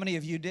 How many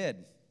of you did?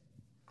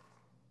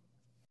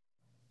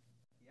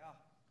 Yeah.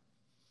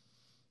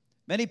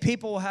 Many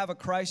people will have a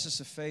crisis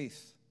of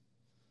faith.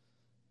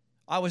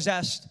 I was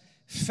asked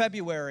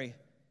February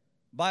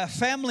by a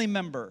family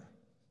member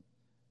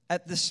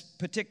at this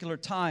particular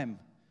time,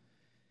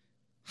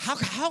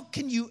 How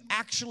can you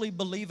actually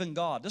believe in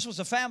God? This was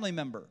a family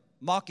member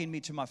mocking me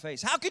to my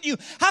face. How can you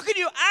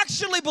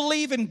actually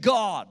believe in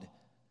God?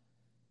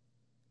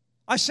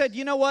 I said,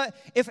 you know what?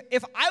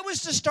 If I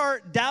was to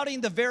start doubting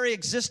the very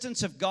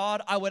existence of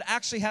God, I would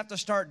actually have to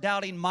start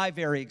doubting my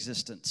very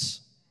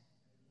existence.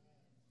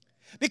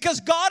 Because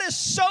God is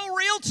so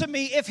real to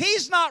me, if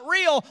He's not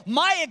real,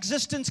 my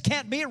existence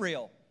can't be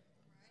real.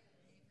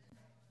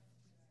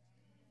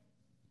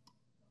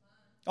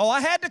 Oh,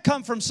 I had to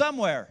come from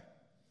somewhere.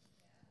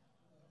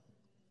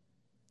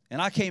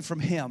 And I came from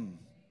Him.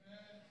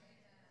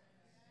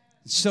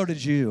 And so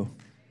did you.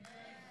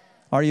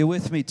 Are you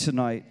with me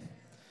tonight?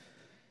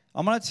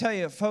 I'm going to tell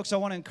you, folks, I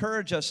want to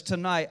encourage us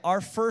tonight. Our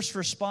first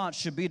response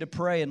should be to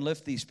pray and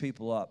lift these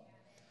people up.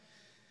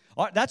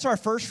 That's our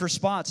first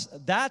response.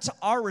 That's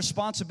our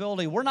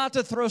responsibility. We're not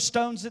to throw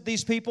stones at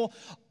these people.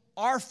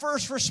 Our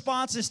first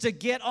response is to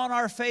get on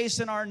our face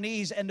and our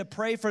knees and to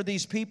pray for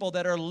these people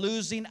that are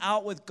losing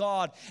out with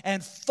God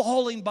and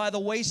falling by the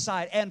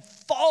wayside and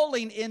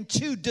falling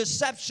into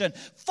deception,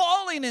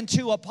 falling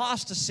into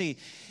apostasy.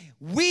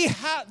 We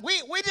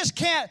just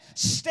can't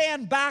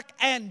stand back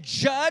and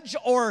judge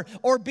or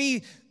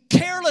be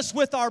careless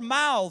with our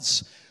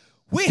mouths.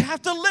 We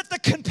have to let the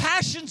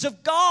compassions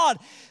of God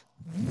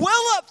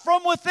well up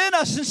from within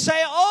us and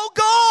say, oh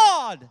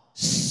God,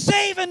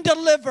 save and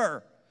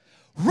deliver.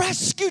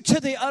 Rescue to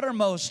the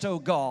uttermost, oh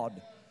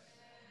God.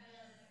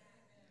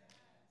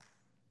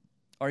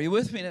 Are you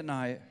with me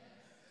tonight?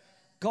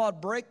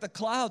 God, break the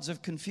clouds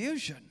of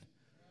confusion.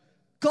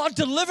 God,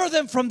 deliver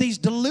them from these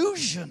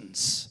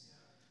delusions.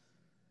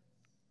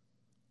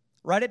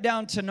 Write it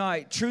down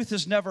tonight. Truth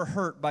is never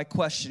hurt by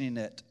questioning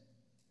it.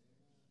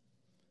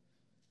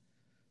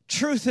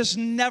 Truth is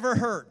never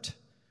hurt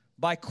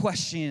by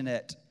questioning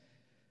it.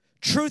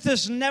 Truth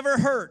is never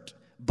hurt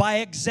by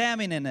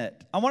examining it.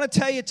 I want to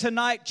tell you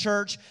tonight,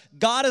 church,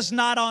 God is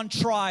not on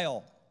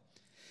trial.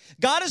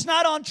 God is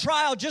not on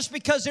trial just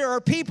because there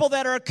are people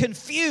that are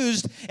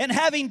confused and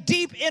having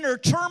deep inner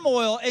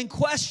turmoil and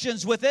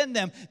questions within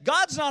them.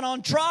 God's not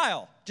on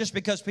trial just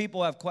because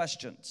people have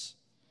questions.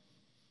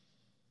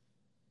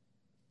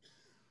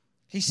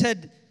 He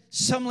said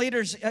some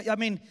leaders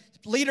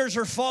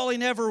are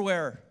falling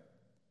everywhere.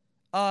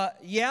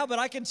 Yeah, but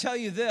I can tell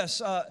you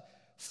this.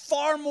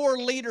 Far more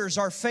leaders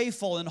are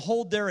faithful and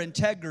hold their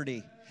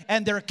integrity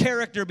and their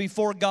character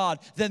before God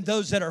than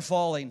those that are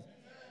falling.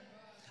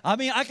 I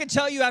mean, I can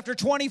tell you after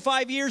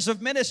 25 years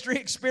of ministry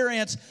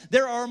experience,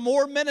 there are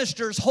more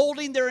ministers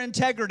holding their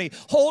integrity,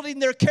 holding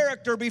their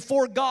character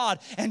before God,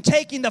 and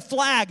taking the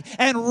flag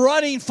and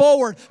running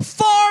forward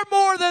far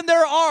more than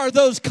there are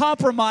those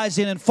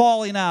compromising and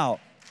falling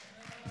out.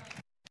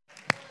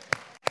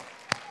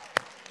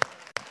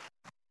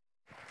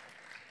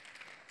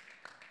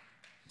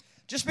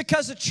 Just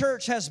because a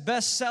church has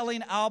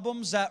best-selling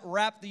albums that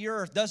rap the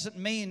earth doesn't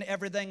mean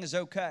everything is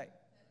okay.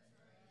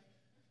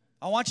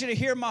 I want you to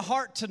hear my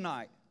heart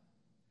tonight.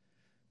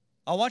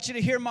 I want you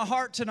to hear my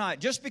heart tonight.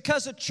 Just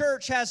because a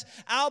church has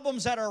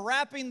albums that are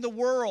rapping the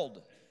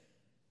world,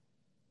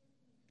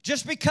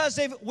 just because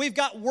we've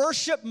got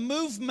worship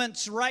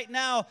movements right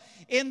now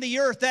in the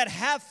earth that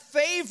have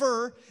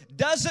favor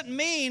doesn't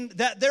mean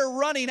that they're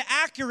running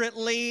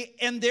accurately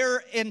in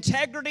their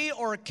integrity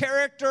or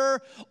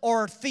character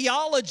or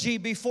theology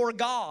before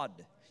God.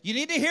 You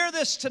need to hear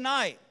this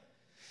tonight.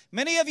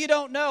 Many of you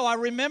don't know. I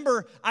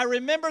remember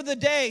the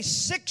day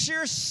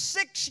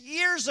 6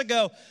 years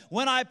ago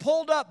when I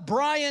pulled up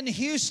Brian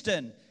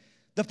Houston,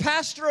 the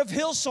pastor of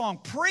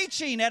Hillsong,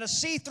 preaching at a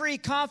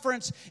C3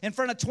 conference in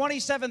front of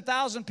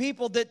 27,000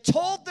 people, that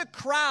told the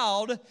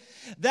crowd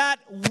that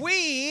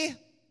we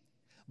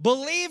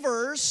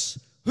believers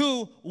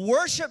who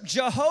worship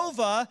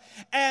Jehovah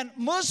and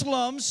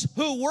Muslims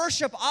who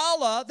worship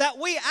Allah, that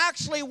we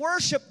actually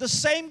worship the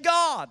same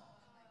God.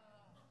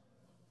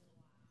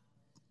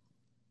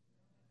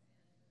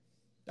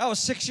 That was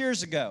 6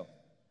 years ago.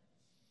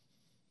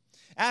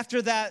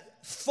 After that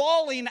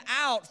falling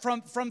out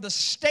from the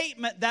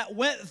statement that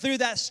went through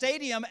that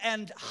stadium,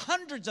 and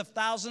hundreds of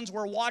thousands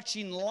were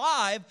watching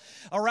live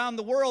around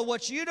the world,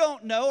 what you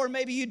don't know, or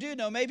maybe you do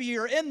know, maybe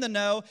you're in the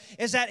know,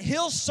 is that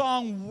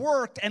Hillsong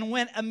worked and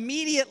went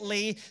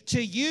immediately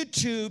to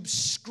YouTube,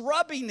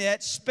 scrubbing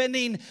it,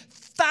 spending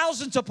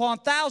thousands upon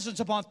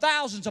thousands upon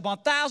thousands upon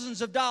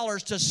thousands of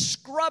dollars to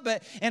scrub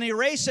it and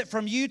erase it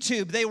from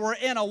YouTube. They were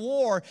in a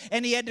war,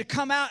 and he had to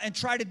come out and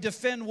try to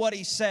defend what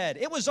he said.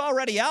 It was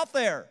already out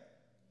there.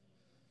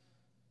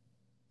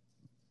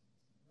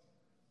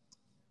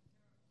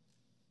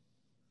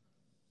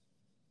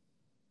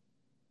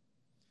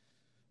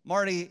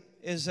 Marty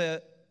is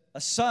a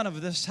son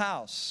of this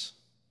house.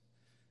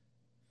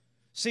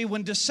 See,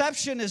 when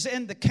deception is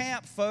in the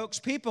camp, folks,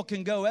 people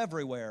can go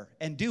everywhere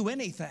and do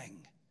anything.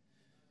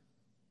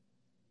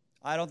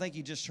 I don't think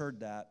you just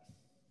heard that.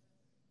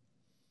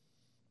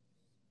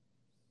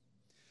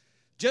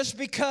 Just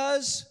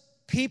because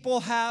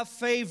people have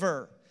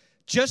favor,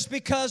 just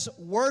because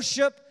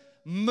worship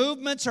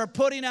movements are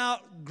putting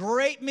out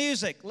great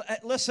music.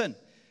 Listen,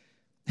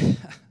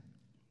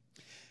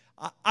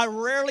 I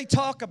rarely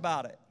talk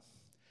about it.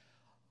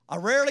 I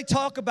rarely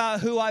talk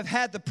about who I've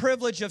had the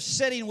privilege of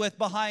sitting with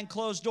behind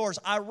closed doors.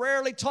 I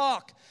rarely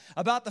talk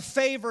about the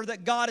favor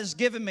that God has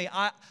given me.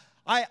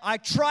 I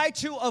try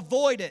to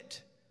avoid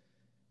it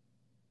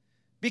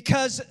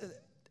because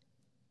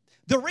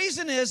the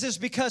reason is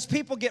because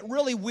people get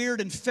really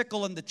weird and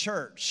fickle in the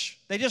church.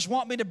 They just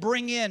want me to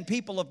bring in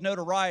people of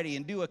notoriety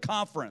and do a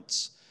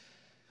conference.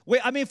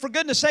 For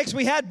goodness sakes,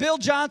 we had Bill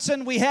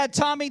Johnson, we had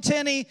Tommy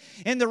Tenney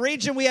in the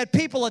region. We had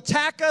people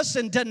attack us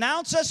and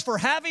denounce us for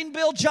having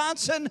Bill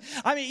Johnson.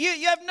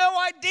 You have no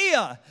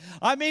idea.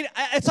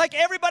 It's like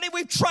everybody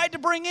we've tried to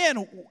bring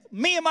in,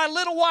 me and my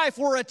little wife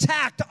were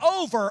attacked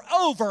over.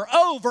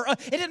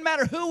 It didn't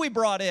matter who we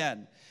brought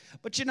in.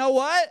 But you know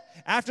what?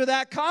 After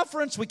that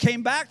conference, we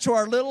came back to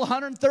our little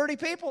 130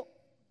 people.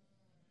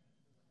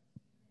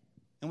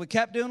 And we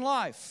kept doing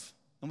life.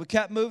 And we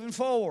kept moving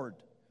forward.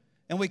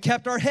 And we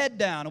kept our head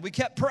down. And we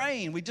kept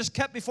praying. We just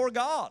kept before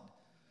God.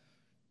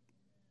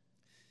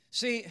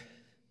 See,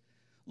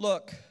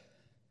 look.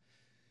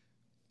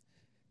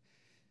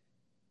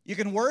 You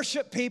can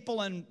worship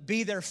people and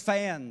be their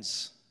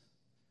fans.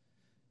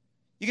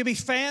 You can be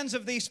fans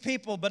of these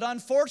people, but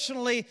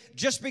unfortunately,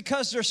 just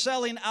because they're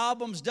selling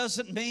albums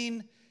doesn't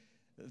mean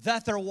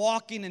that they're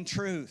walking in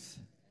truth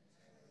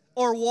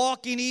or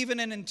walking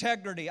even in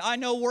integrity. I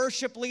know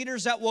worship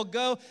leaders that will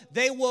go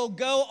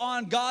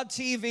on God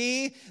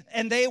TV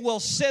and they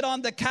will sit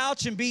on the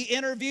couch and be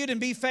interviewed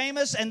and be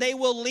famous, and they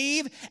will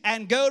leave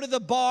and go to the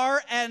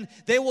bar and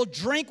they will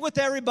drink with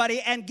everybody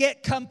and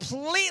get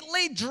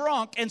completely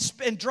drunk and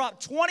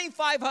drop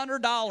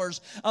 $2,500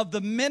 of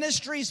the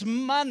ministry's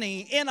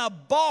money in a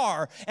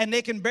bar, and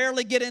they can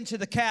barely get into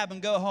the cab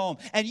and go home.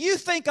 And you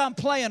think I'm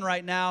playing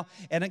right now,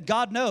 and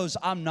God knows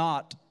I'm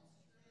not.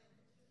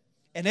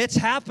 And it's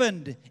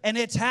happened, and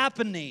it's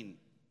happening.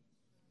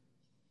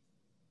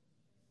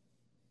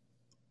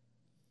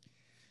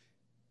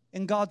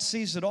 And God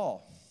sees it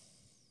all.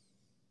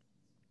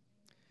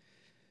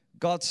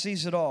 God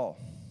sees it all.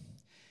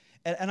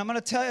 And I'm going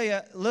to tell you,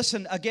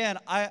 listen, again,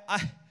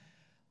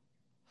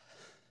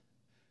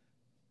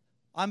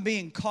 I'm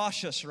being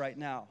cautious right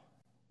now.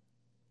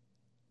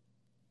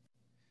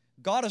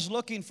 God is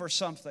looking for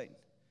something.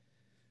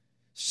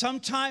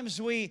 Sometimes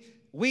we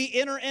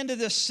enter into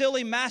this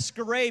silly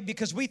masquerade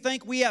because we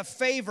think we have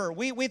favor.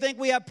 We think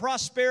we have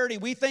prosperity.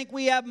 We think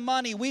we have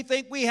money. We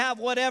think we have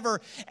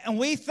whatever. And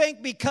we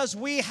think because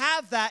we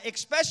have that,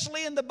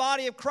 especially in the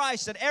body of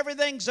Christ, that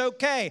everything's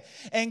okay.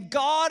 And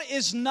God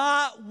is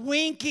not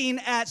winking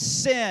at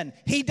sin.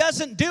 He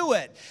doesn't do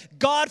it.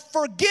 God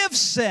forgives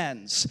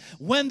sins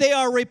when they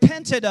are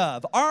repented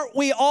of. Aren't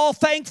we all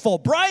thankful?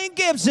 Brian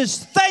Gibbs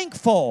is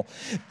thankful.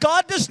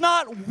 God does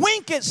not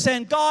wink at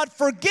sin. God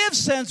forgives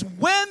sins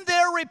when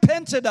they're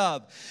repented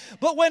of.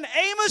 But when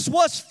Amos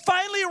was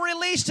finally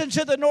released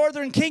into the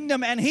northern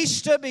kingdom and he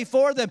stood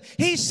before them,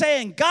 he's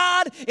saying,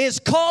 God is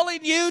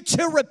calling you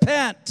to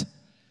repent.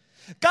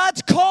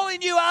 God's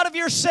calling you out of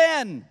your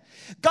sin.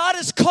 God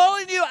is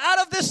calling you out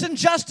of this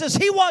injustice.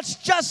 He wants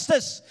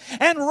justice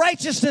and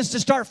righteousness to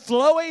start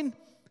flowing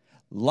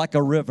like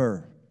a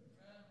river.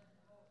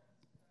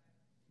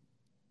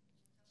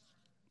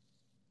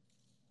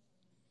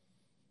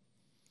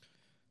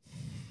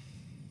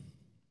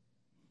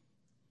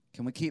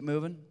 Can we keep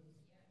moving?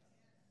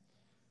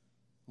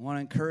 I want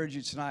to encourage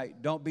you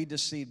tonight, don't be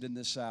deceived in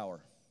this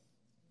hour.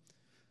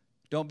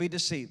 Don't be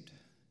deceived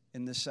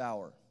in this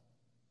hour.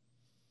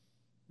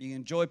 You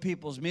enjoy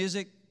people's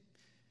music,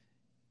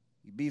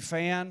 you be a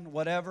fan,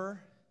 whatever,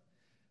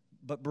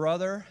 but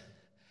brother,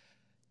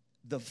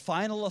 the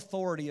final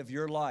authority of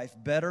your life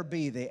better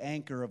be the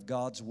anchor of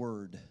God's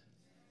word.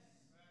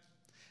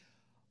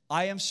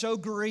 I am so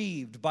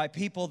grieved by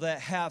people that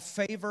have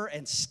favor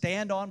and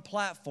stand on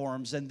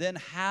platforms and then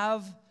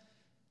have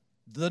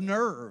the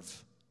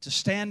nerve to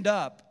stand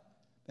up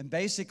and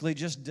basically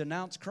just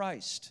denounce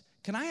Christ.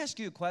 Can I ask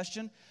you a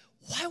question?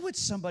 Why would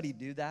somebody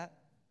do that?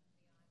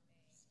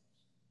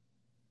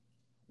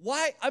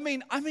 Why?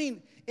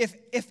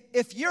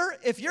 If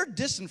you're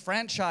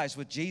disenfranchised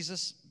with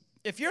Jesus,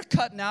 if you're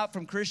cutting out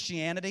from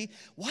Christianity,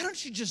 why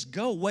don't you just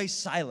go away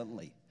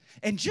silently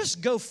and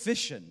just go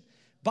fishing?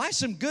 Buy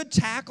some good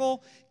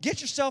tackle,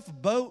 get yourself a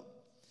boat,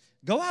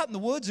 go out in the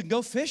woods and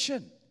go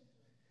fishing.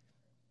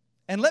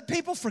 And let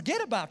people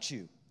forget about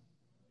you.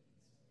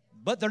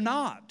 But they're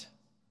not.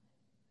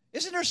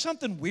 Isn't there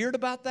something weird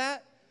about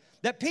that?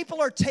 That people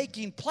are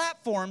taking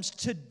platforms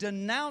to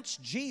denounce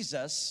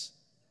Jesus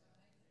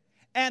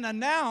and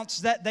announce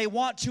that they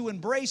want to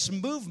embrace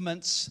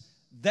movements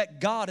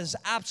that God is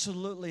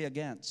absolutely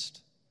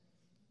against.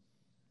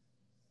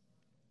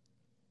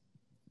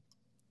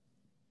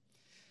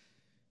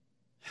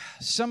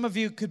 Some of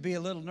you could be a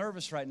little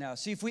nervous right now.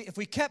 See, if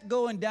we kept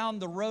going down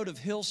the road of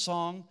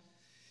Hillsong,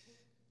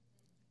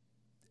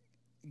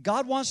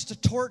 God wants to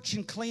torch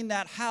and clean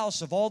that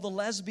house of all the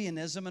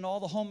lesbianism and all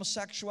the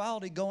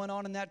homosexuality going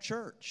on in that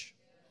church.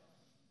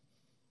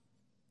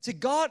 See,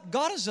 God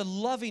is a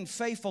loving,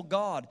 faithful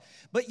God.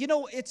 But you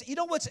know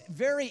what's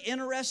very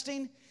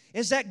interesting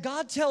is that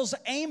God tells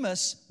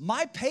Amos,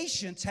 my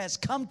patience has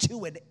come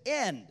to an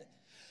end.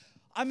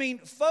 I mean,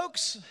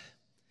 folks,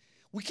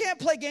 we can't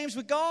play games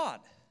with God.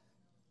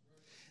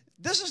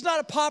 This is not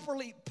a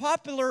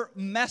popular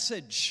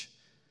message.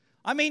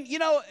 I mean,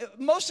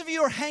 most of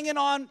you are hanging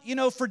on,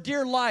 for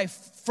dear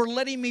life for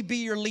letting me be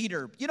your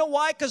leader. You know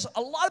why? Because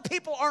a lot of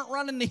people aren't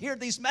running to hear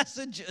these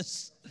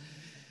messages.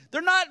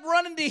 They're not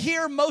running to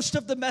hear most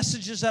of the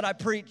messages that I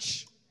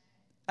preach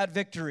at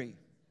Victory.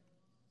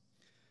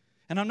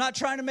 And I'm not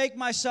trying to make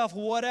myself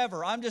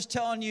whatever. I'm just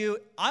telling you,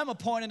 I'm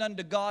appointed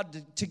unto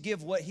God to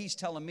give what He's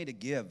telling me to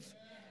give.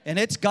 And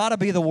it's got to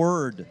be the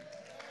Word.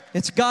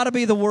 It's got to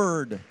be the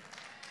Word.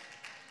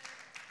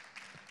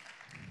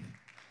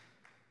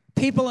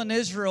 People in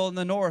Israel in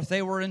the north,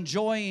 they were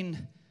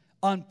enjoying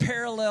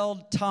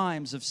unparalleled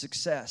times of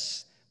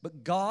success.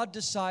 But God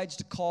decides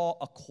to call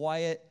a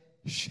quiet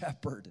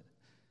shepherd.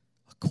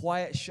 A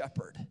quiet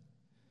shepherd.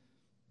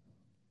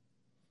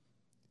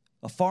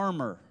 A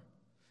farmer.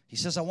 He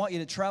says, I want you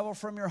to travel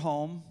from your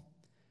home,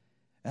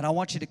 and I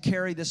want you to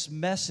carry this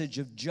message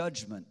of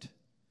judgment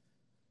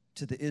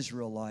to the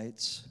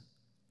Israelites.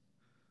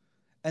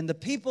 And the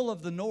people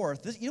of the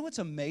north, you know what's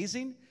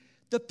amazing?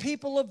 The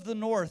people of the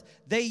north,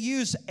 they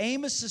use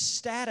Amos's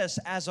status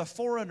as a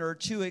foreigner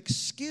to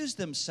excuse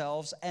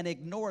themselves and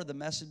ignore the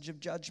message of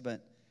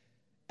judgment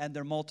and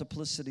their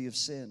multiplicity of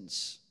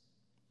sins.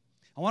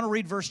 I want to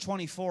read verse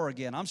 24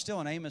 again. I'm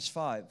still in Amos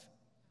 5.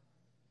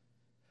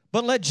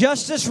 But let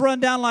justice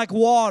run down like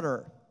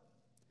water,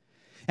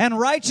 and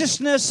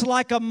righteousness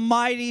like a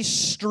mighty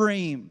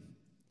stream.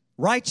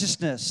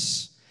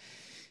 Righteousness.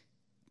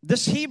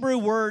 This Hebrew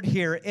word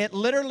here, it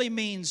literally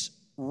means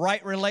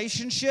right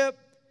relationship,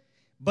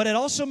 but it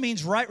also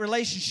means right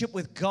relationship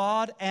with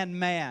God and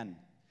man.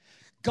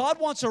 God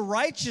wants a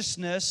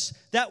righteousness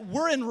that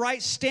we're in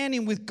right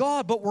standing with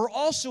God, but we're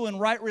also in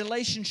right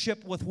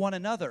relationship with one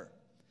another.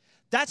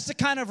 That's the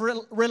kind of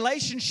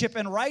relationship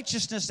and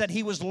righteousness that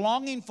He was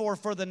longing for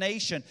the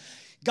nation.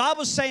 God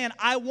was saying,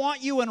 I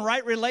want you in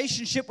right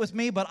relationship with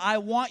me, but I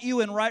want you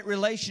in right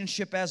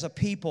relationship as a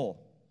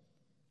people.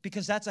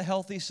 Because that's a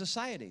healthy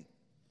society.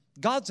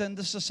 God's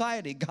into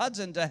society. God's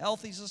into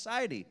healthy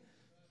society.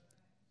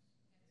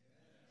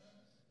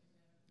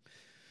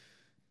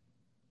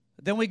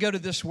 Then we go to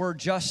this word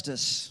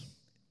justice.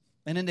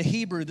 And in the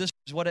Hebrew, this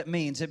is what it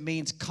means. It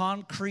means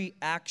concrete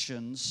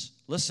actions.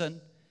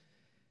 Listen.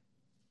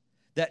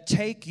 That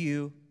take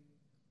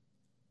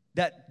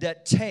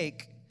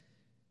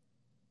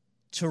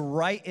to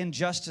right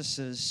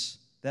injustices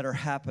that are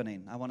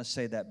happening. I want to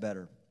say that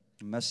better.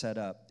 I messed that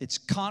up. It's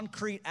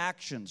concrete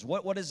actions.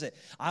 What is it?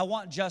 I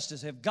want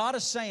justice. If God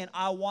is saying,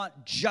 I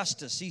want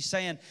justice, He's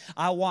saying,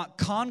 I want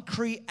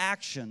concrete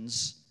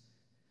actions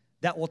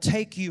that will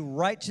take you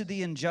right to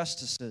the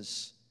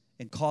injustices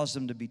and cause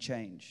them to be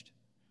changed.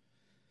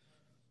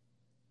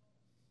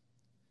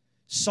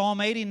 Psalm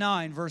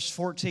 89, verse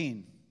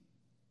 14.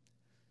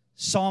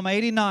 Psalm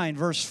 89,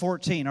 verse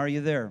 14. Are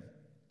you there?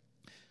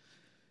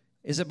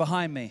 Is it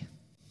behind me?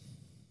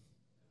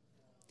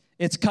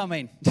 It's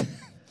coming.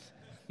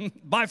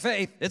 By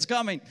faith, it's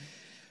coming.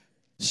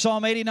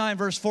 Psalm 89,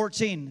 verse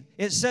 14.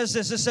 It says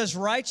this. It says,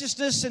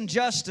 righteousness and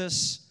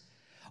justice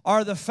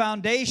are the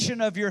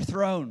foundation of your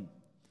throne.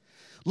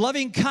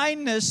 Loving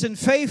kindness and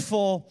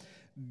faithful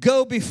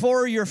go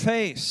before your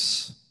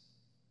face.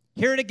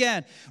 Hear it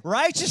again.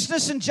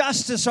 Righteousness and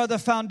justice are the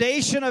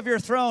foundation of your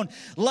throne.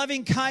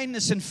 Loving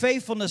kindness and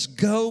faithfulness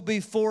go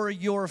before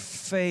your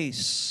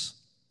face.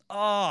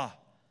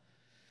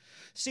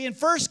 See, in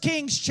 1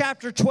 Kings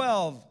chapter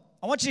 12,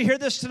 I want you to hear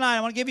this tonight. I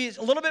want to give you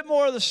a little bit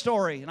more of the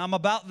story, and I'm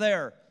about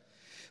there.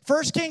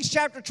 1 Kings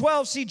chapter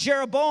 12, see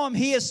Jeroboam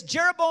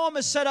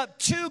has set up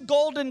 2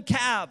 golden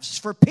calves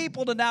for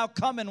people to now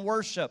come and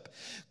worship.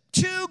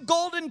 2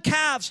 golden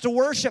calves to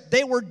worship.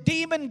 They were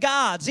demon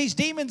gods. These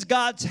demon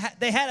gods,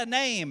 they had a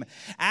name.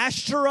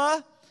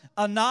 Ashtoreth,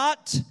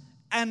 Anat,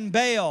 and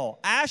Baal.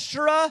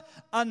 Ashtoreth,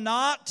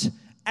 Anat,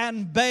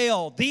 and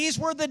Baal. These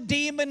were the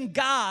demon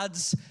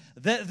gods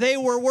that they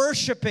were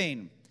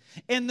worshiping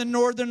in the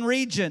northern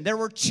region. There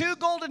were 2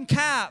 golden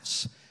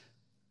calves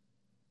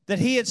that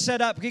he had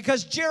set up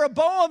because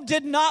Jeroboam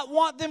did not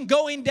want them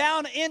going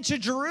down into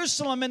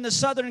Jerusalem in the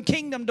southern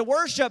kingdom to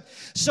worship.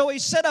 So he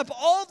set up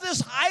all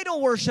this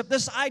idol worship,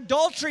 this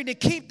idolatry to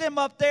keep them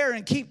up there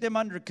and keep them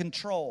under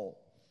control.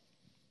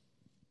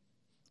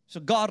 So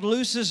God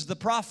looses the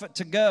prophet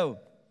to go.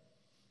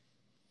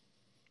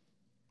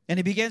 And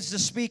he begins to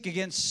speak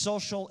against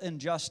social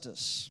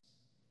injustice.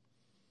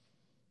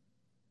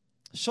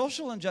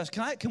 Social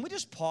injustice. Can we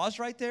just pause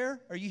right there?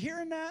 Are you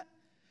hearing that?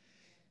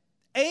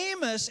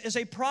 Amos is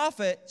a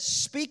prophet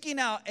speaking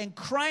out and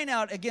crying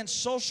out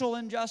against social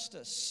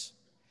injustice.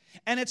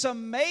 And it's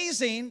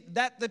amazing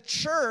that the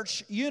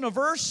church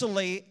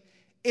universally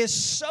is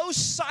so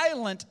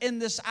silent in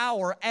this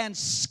hour and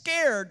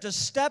scared to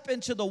step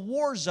into the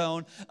war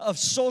zone of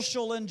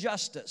social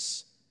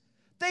injustice.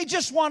 They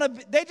just want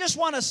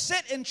to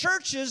sit in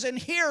churches and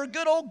hear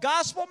good old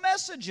gospel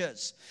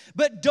messages,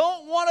 but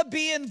don't want to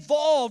be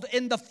involved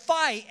in the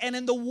fight and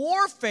in the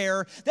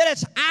warfare that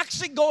it's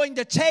actually going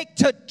to take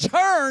to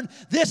turn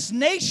this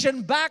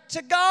nation back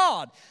to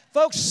God.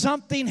 Folks,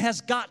 something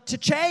has got to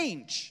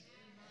change.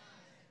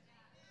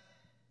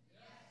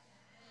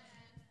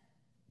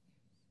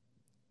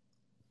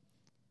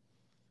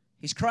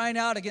 He's crying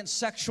out against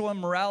sexual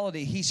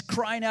immorality. He's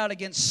crying out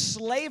against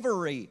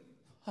slavery.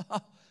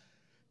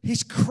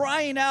 He's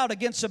crying out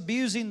against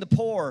abusing the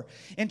poor.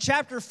 In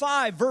chapter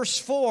 5, verse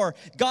 4,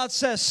 God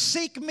says,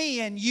 seek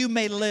me and you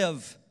may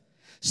live.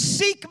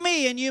 Seek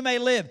me and you may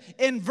live.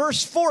 In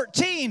verse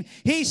 14,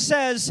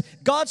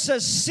 God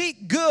says,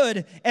 seek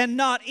good and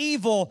not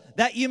evil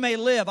that you may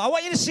live. I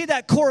want you to see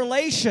that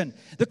correlation.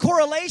 The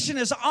correlation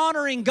is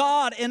honoring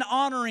God and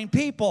honoring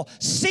people.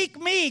 Seek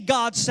me,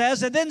 God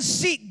says, and then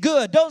seek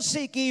good. Don't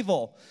seek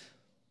evil.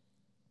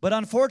 But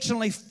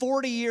unfortunately,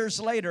 40 years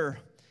later,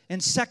 in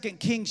 2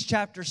 Kings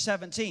chapter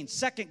 17,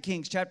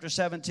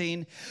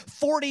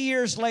 40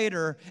 years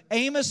later,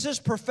 Amos's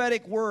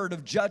prophetic word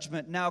of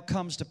judgment now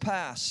comes to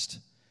pass.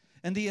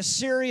 And the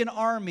Assyrian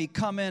army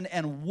come in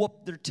and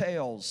whoop their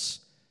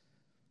tails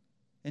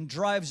and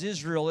drives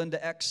Israel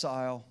into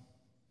exile.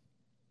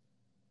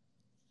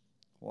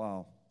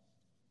 Wow.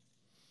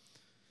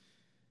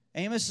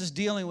 Amos is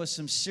dealing with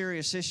some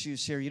serious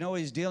issues here. You know what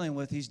he's dealing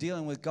with? He's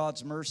dealing with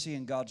God's mercy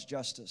and God's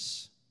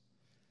justice.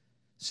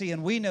 See,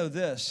 and we know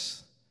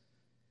this.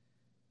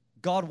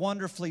 God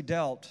wonderfully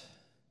dealt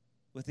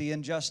with the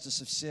injustice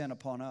of sin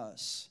upon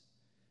us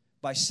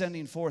by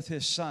sending forth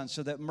His Son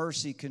so that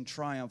mercy can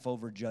triumph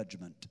over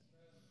judgment.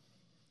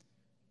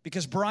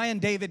 Because Brian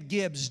David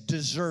Gibbs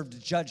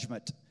deserved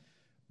judgment.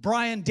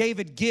 Brian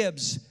David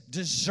Gibbs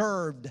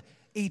deserved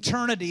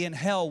eternity in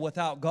hell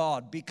without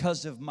God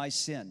because of my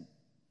sin.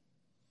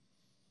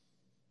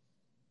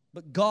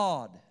 But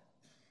God,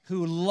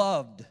 who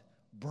loved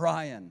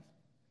Brian,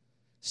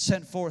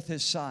 sent forth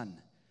His Son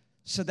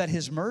so that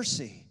His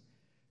mercy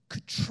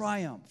could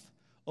triumph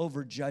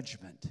over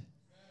judgment.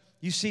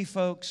 You see,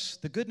 folks,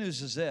 the good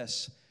news is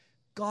this.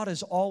 God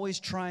is always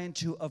trying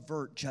to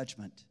avert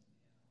judgment.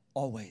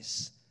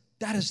 Always.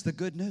 That is the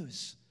good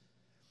news.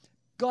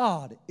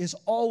 God is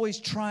always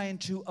trying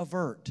to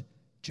avert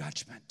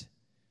judgment.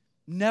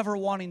 Never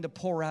wanting to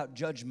pour out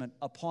judgment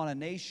upon a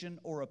nation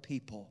or a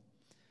people.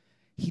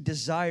 He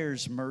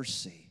desires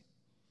mercy.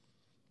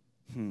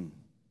 I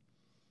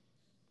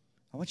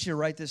want you to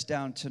write this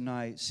down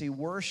tonight. See,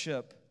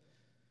 worship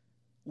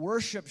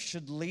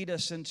should lead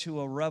us into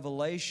a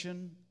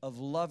revelation of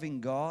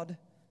loving God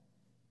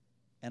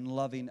and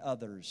loving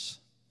others.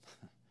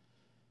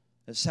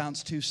 It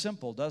sounds too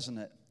simple, doesn't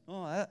it?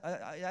 Oh,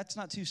 that's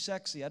not too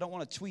sexy. I don't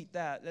want to tweet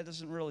that. That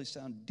doesn't really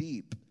sound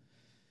deep.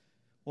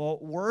 Well,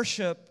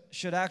 worship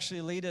should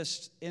actually lead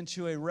us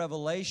into a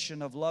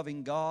revelation of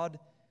loving God,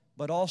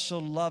 but also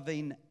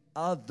loving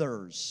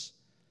others.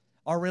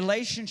 Our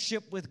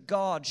relationship with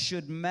God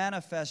should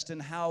manifest in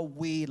how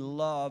we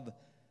love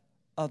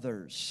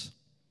others.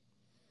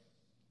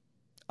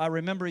 I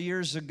remember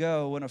years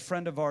ago when a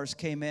friend of ours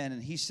came in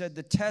and he said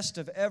the test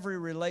of every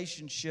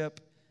relationship,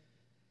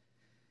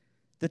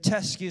 the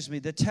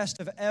test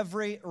of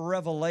every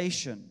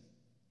revelation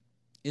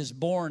is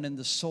born in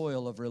the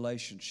soil of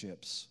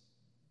relationships.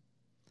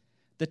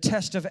 The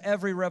test of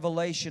every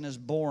revelation is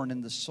born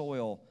in the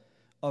soil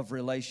of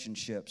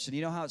relationships. And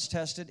you know how it's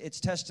tested?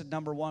 It's tested,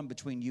 number one,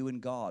 between you and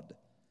God.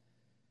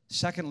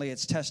 Secondly,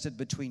 it's tested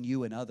between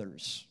you and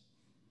others.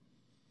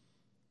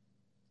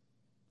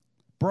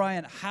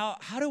 Brian, how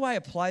do I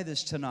apply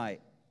this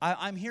tonight?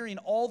 I'm hearing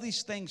all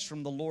these things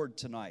from the Lord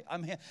tonight.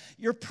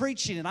 You're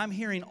preaching, and I'm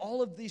hearing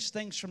all of these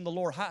things from the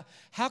Lord.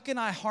 How can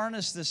I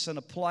harness this and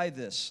apply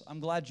this? I'm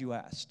glad you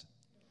asked.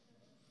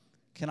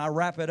 Can I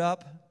wrap it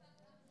up?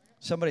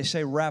 Somebody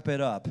say, wrap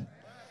it up.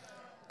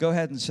 Go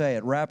ahead and say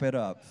it. Wrap it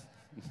up.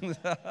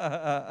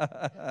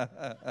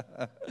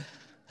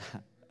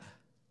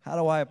 How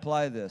do I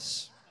apply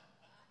this?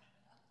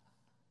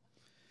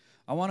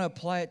 I want to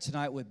apply it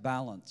tonight with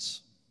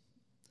balance.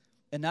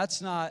 And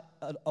that's not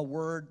a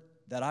word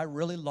that I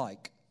really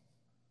like.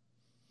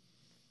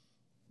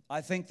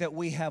 I think that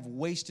we have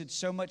wasted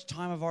so much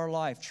time of our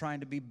life trying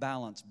to be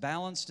balanced.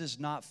 Balance is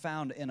not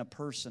found in a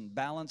person.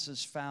 Balance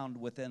is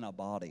found within a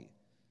body.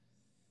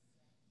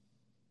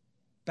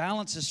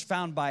 Balance is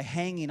found by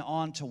hanging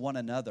on to one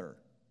another.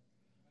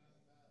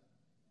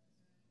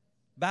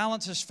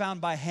 Balance is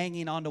found by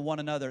hanging on to one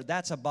another.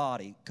 That's a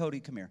body. Cody,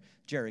 come here.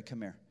 Jerry,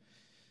 come here.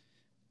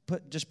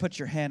 Just put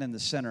your hand in the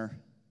center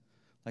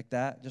like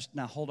that. Just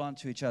now hold on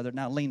to each other.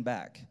 Now lean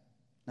back.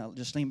 Now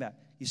just lean back.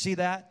 You see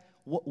that?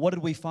 What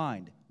did we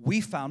find?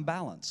 We found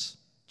balance.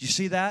 Do you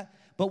see that?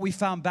 But we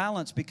found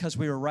balance because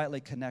we were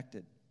rightly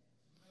connected.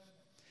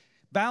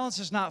 Balance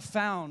is not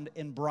found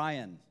in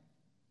Brian.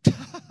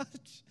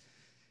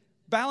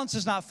 Balance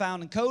is not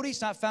found in Cody.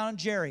 It's not found in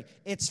Jerry.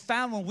 It's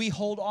found when we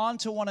hold on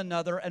to one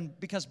another, and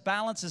because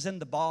balance is in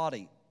the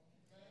body.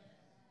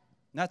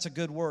 And that's a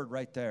good word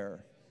right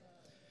there.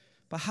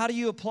 But how do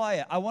you apply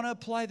it? I want to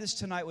apply this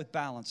tonight with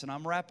balance, and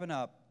I'm wrapping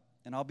up,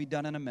 and I'll be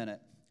done in a minute,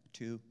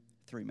 2,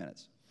 3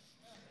 minutes.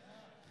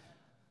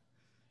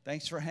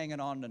 Thanks for hanging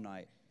on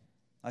tonight.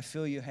 I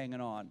feel you hanging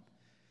on.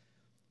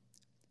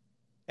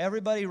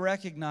 Everybody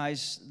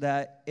recognize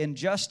that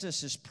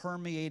injustice is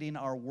permeating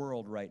our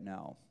world right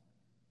now.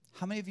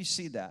 How many of you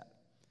see that?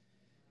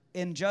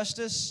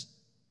 Injustice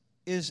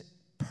is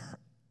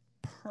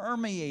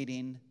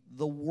permeating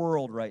the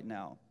world right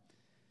now.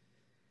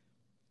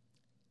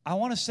 I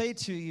want to say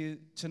to you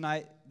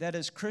tonight that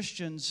as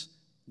Christians,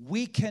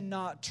 we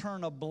cannot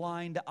turn a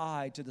blind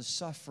eye to the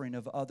suffering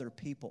of other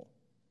people.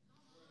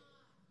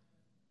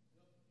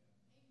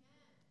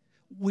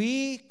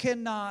 We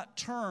cannot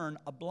turn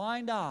a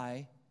blind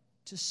eye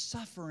to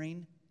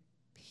suffering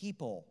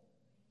people.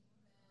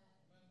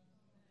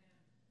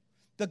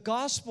 The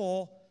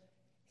gospel,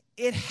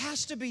 it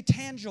has to be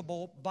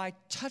tangible by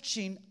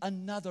touching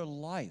another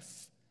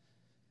life.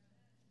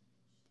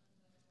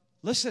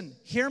 Listen,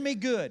 hear me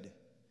good.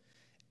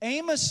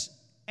 Amos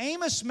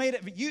made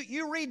it.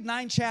 You read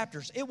 9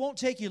 chapters. It won't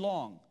take you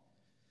long.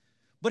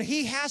 But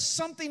he has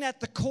something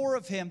at the core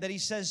of him that he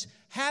says,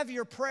 have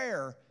your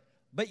prayer,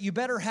 but you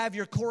better have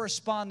your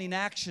corresponding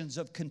actions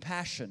of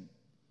compassion.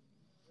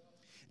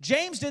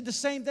 James did the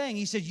same thing.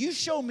 He said, you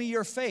show me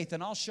your faith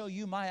and I'll show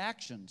you my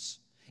actions.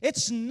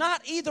 It's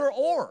not either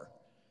or.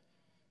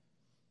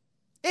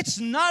 It's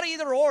not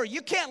either or.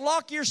 You can't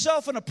lock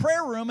yourself in a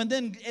prayer room and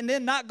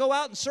then not go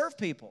out and serve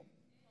people.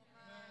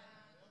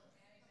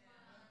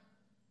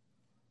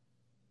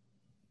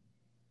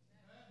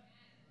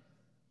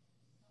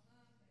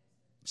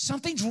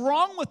 Something's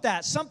wrong with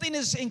that. Something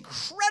is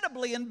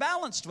incredibly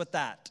imbalanced with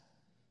that.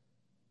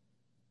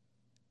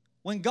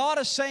 When God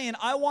is saying,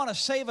 I want to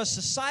save a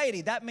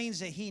society, that means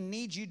that He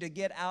needs you to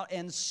get out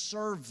and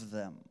serve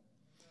them.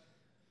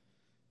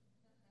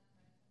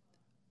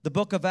 The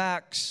book of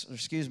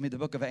the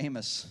book of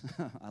Amos.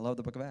 I love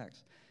the book of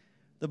Acts.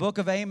 The book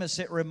of Amos,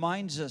 it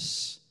reminds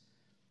us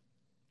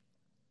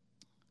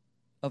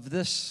of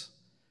this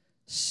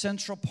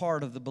central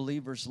part of the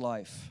believer's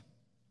life.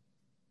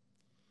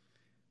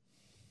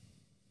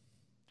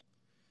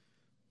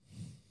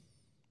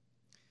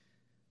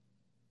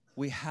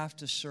 We have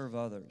to serve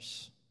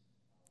others.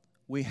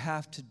 We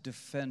have to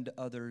defend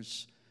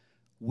others.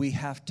 We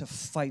have to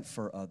fight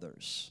for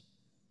others.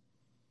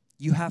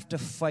 You have to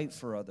fight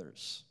for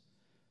others.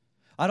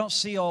 I don't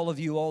see all of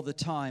you all the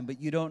time, but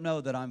you don't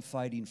know that I'm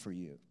fighting for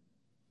you.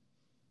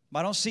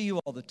 I don't see you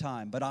all the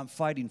time, but I'm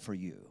fighting for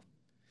you.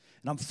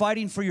 And I'm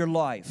fighting for your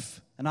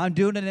life. And I'm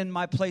doing it in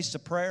my place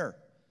of prayer.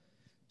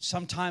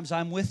 Sometimes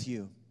I'm with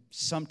you.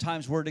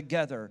 Sometimes we're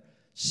together.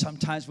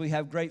 Sometimes we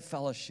have great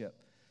fellowship.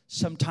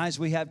 Sometimes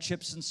we have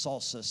chips and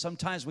salsa.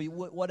 Sometimes we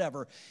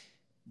whatever.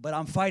 But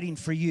I'm fighting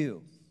for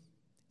you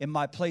in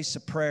my place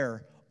of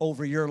prayer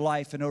over your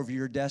life and over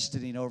your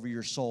destiny and over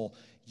your soul.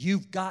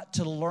 You've got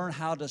to learn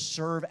how to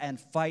serve and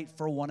fight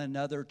for one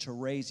another to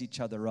raise each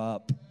other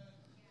up.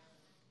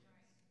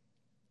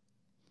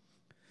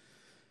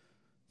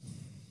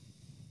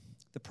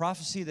 The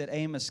prophecy that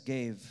Amos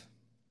gave,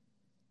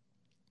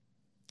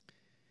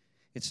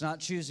 it's not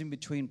choosing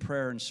between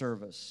prayer and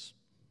service.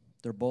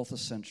 They're both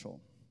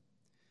essential.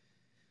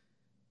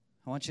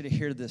 I want you to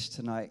hear this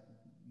tonight.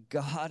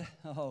 God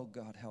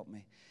help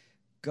me.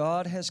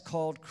 God has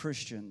called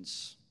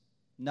Christians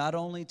not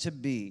only to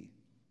be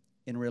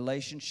in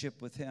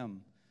relationship with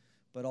Him,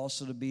 but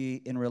also to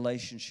be in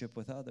relationship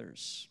with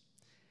others.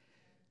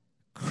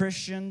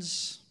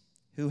 Christians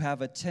who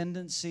have a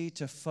tendency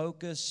to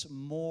focus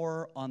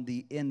more on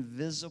the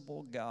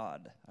invisible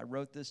God. I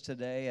wrote this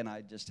today and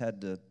I just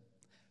had to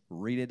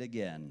read it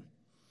again.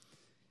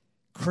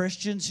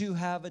 Christians who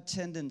have a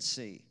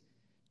tendency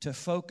to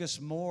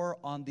focus more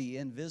on the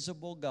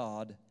invisible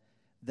God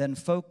than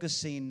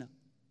focusing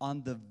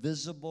on the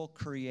visible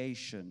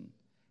creation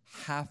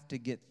have to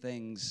get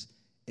things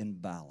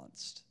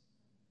imbalanced.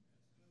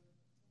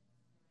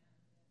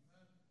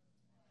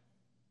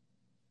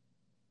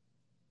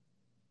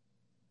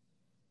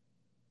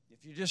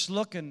 If you're just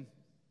looking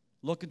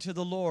to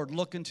the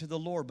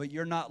Lord, but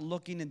you're not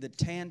looking in the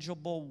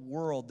tangible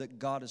world that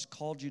God has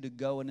called you to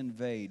go and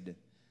invade,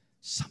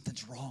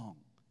 something's wrong.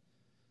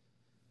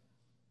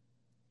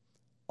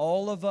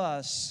 All of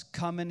us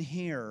come in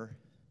here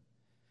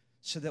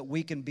so that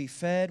we can be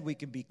fed, we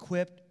can be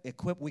equipped,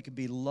 we can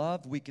be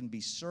loved, we can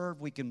be served,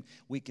 we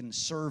can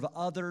serve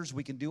others,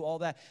 we can do all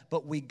that.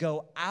 But we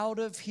go out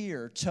of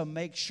here to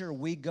make sure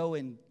we go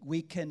and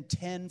we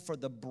contend for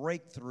the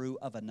breakthrough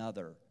of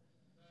another.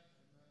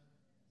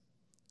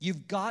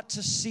 You've got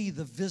to see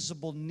the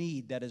visible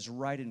need that is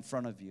right in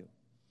front of you.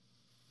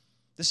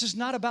 This is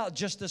not about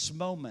just this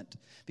moment,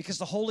 because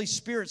the Holy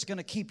Spirit's going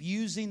to keep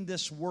using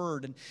this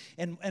word.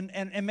 And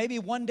maybe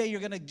one day you're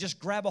going to just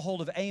grab a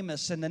hold of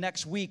Amos in the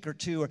next week or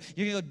two, or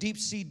you're going to go deep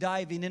sea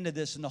diving into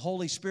this, and the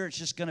Holy Spirit's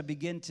just going to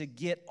begin to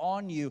get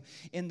on you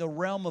in the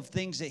realm of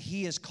things that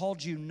He has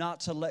called you not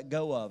to let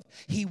go of.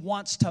 He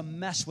wants to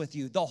mess with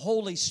you. The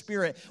Holy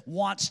Spirit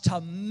wants to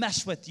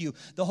mess with you.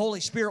 The Holy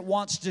Spirit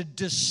wants to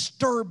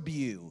disturb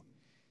you.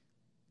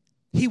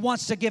 He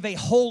wants to give a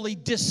holy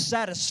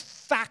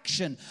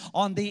dissatisfaction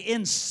on the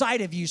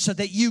inside of you so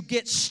that you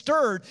get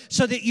stirred,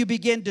 so that you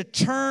begin to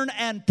turn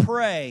and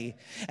pray.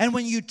 And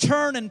when you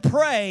turn and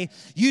pray,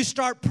 you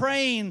start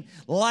praying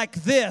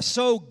like this: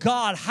 "Oh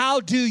God, how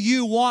do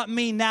you want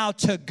me now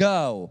to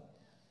go?"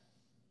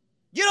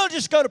 You don't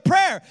just go to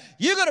prayer.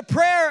 You go to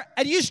prayer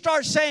and you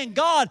start saying,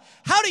 "God,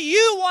 how do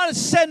you want to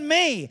send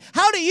me?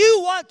 How do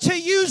you want to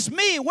use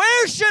me?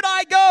 Where should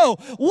I go?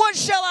 What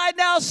shall I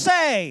now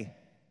say?"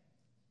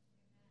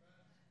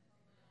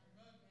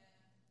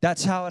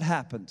 That's how it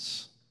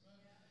happens.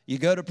 You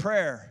go to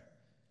prayer.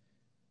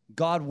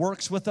 God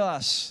works with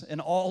us in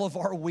all of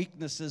our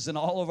weaknesses and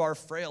all of our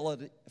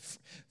frailness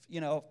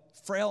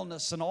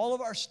and all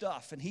of our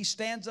stuff. And He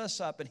stands us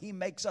up and He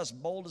makes us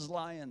bold as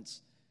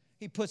lions.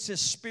 He puts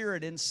His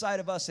Spirit inside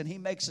of us and He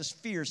makes us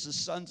fierce as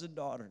sons and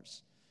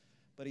daughters.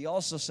 But He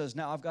also says,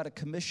 "Now I've got a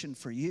commission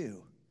for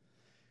you.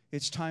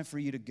 It's time for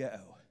you to go."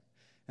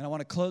 And I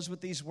want to close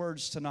with these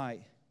words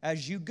tonight.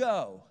 As you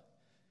go,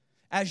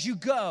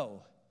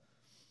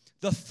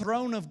 the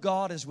throne of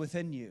God is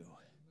within you.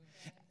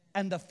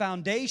 And the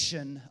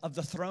foundation of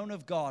the throne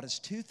of God is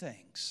two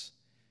things.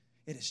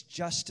 It is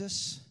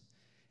justice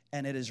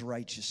and it is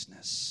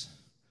righteousness.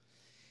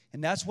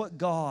 And that's what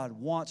God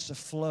wants to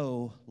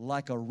flow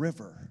like a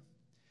river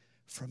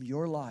from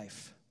your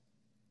life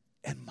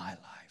and my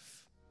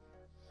life.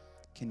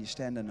 Can you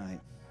stand tonight?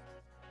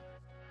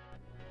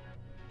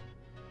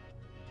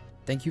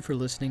 Thank you for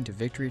listening to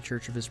Victory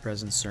Church of His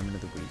Presence Sermon of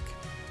the Week.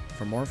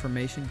 For more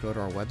information, go to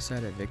our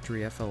website at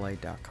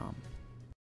victoryfla.com.